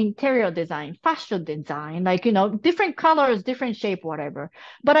 oh, interior design, fashion design, like, different colors, different shape, whatever.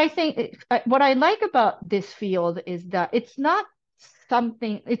 But I think what I like about this field is that it's not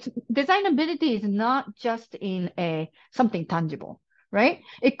something. It's designability is not just in a something tangible, right?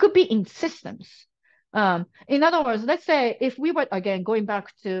 It could be in systems. In other words, let's say if we were, again, going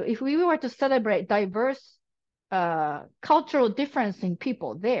back to, if we were to celebrate diverse cultural difference in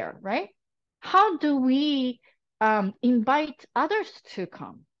people there, right? How do we invite others to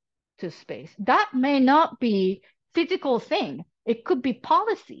come to space? That may not be physical thing. It could be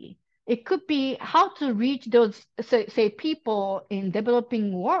policy. It could be how to reach those, say people in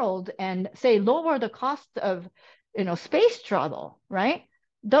developing world, and say lower the cost of, space travel, right?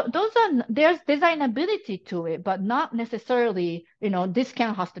 Those are, there's designability to it, but not necessarily, this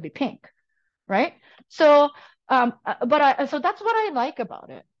can has to be pink, right? So, so that's what I like about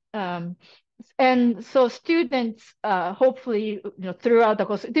it. And so students, hopefully, throughout the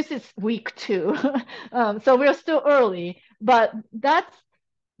course, this is week 2, so we're still early, but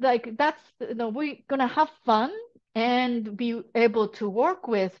we're gonna have fun and be able to work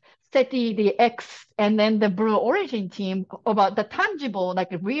with SETI, the X, and then the Blue Origin team about the tangible, like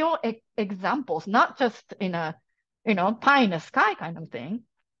real examples, not just in a, pie in the sky kind of thing,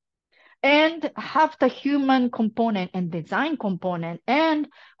 and have the human component and design component, and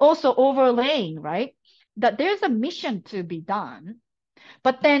also overlaying, right? That there's a mission to be done,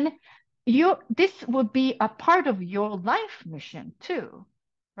 but then this would be a part of your life mission too,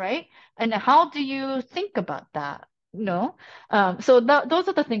 right? And how do you think about that? So those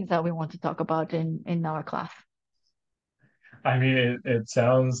are the things that we want to talk about in our class. I mean, it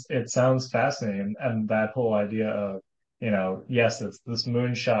sounds fascinating, and that whole idea of, yes, it's this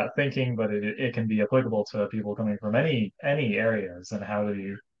moonshot thinking, but it can be applicable to people coming from any areas, and how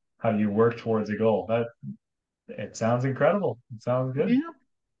do you work towards a goal? That it sounds incredible. It sounds good. Yeah,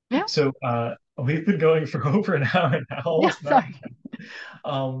 yeah, So we've been going for over an hour now, yeah. almost not.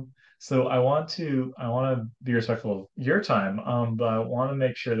 Sorry. So I want to be respectful of your time, but I want to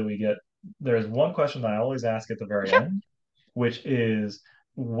make sure that there's one question that I always ask at the very Sure. end, which is,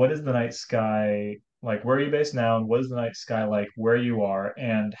 what is the night sky like? Where are you based now, and what is the night sky like where you are?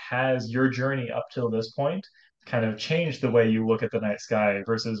 And has your journey up till this point kind of changed the way you look at the night sky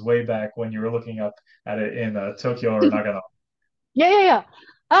versus way back when you were looking up at it in Tokyo or Nagano? Yeah, yeah, yeah.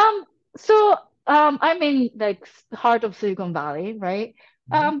 Um, so I'm in like heart of Silicon Valley, right?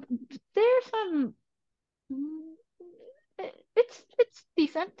 Mhm. There's some, mm, it's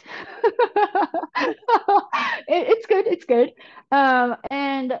decent. It's good, it's good.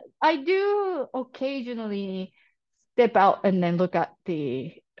 And I do occasionally step out and then look at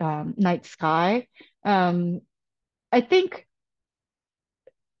the night sky. Um, I think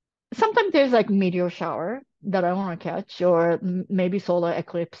sometimes there's like meteor shower that I want to catch, or maybe solar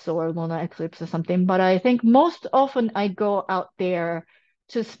eclipse or lunar eclipse or something. But I think most often I go out there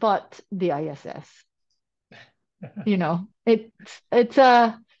to spot the ISS. It's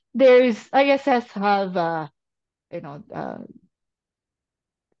there's ISS have you know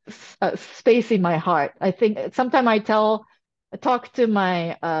uh, space in my heart. I think sometimes I talk to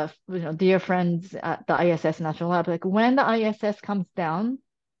my dear friends at the ISS National Lab, like when the ISS comes down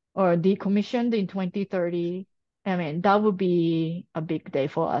or decommissioned in 2030, I mean, that would be a big day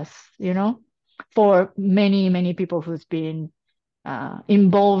for us, for many, many people who's been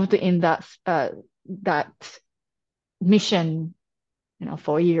involved in that mission,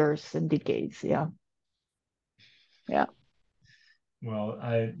 for years and decades. Yeah. Yeah. Well,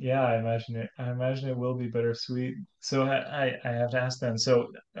 I imagine it will be bittersweet. So I have to ask then.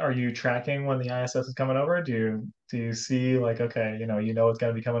 So are you tracking when the ISS is coming over? Do you see like, okay, you know it's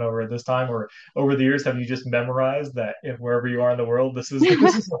going to be coming over at this time, or over the years have you just memorized that if wherever you are in the world, this is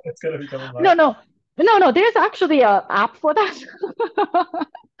this is when it's going to be coming by? No, no, no, no. There's actually a app for that.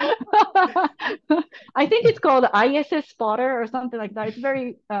 I think it's called ISS Spotter or something like that. It's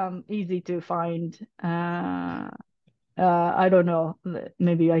very easy to find. I don't know.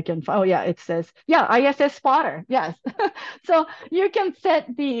 Maybe I can find. Oh yeah, it says, yeah, ISS Spotter. Yes. So you can set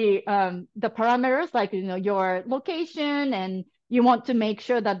the parameters, like your location, and you want to make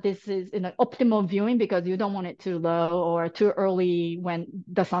sure that this is in an optimal viewing because you don't want it too low or too early when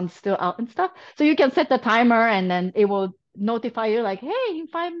the sun's still out and stuff. So you can set the timer, and then it will notify you like, hey, in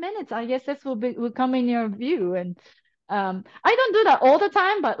 5 minutes, ISS will come in your view. And I don't do that all the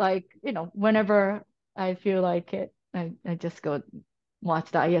time, but like, whenever I feel like it, I just go.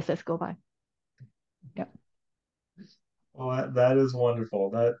 watch the ISS go by. Yeah. Well, that is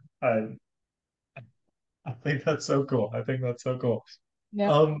wonderful. I think that's so cool. I think that's so cool.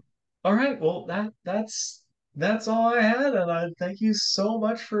 Yeah. Um, all right. Well, that's all I had, and I thank you so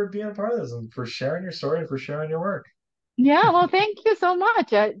much for being a part of this and for sharing your story and for sharing your work. Yeah, well, thank you so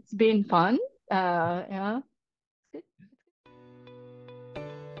much. It's been fun. Yeah.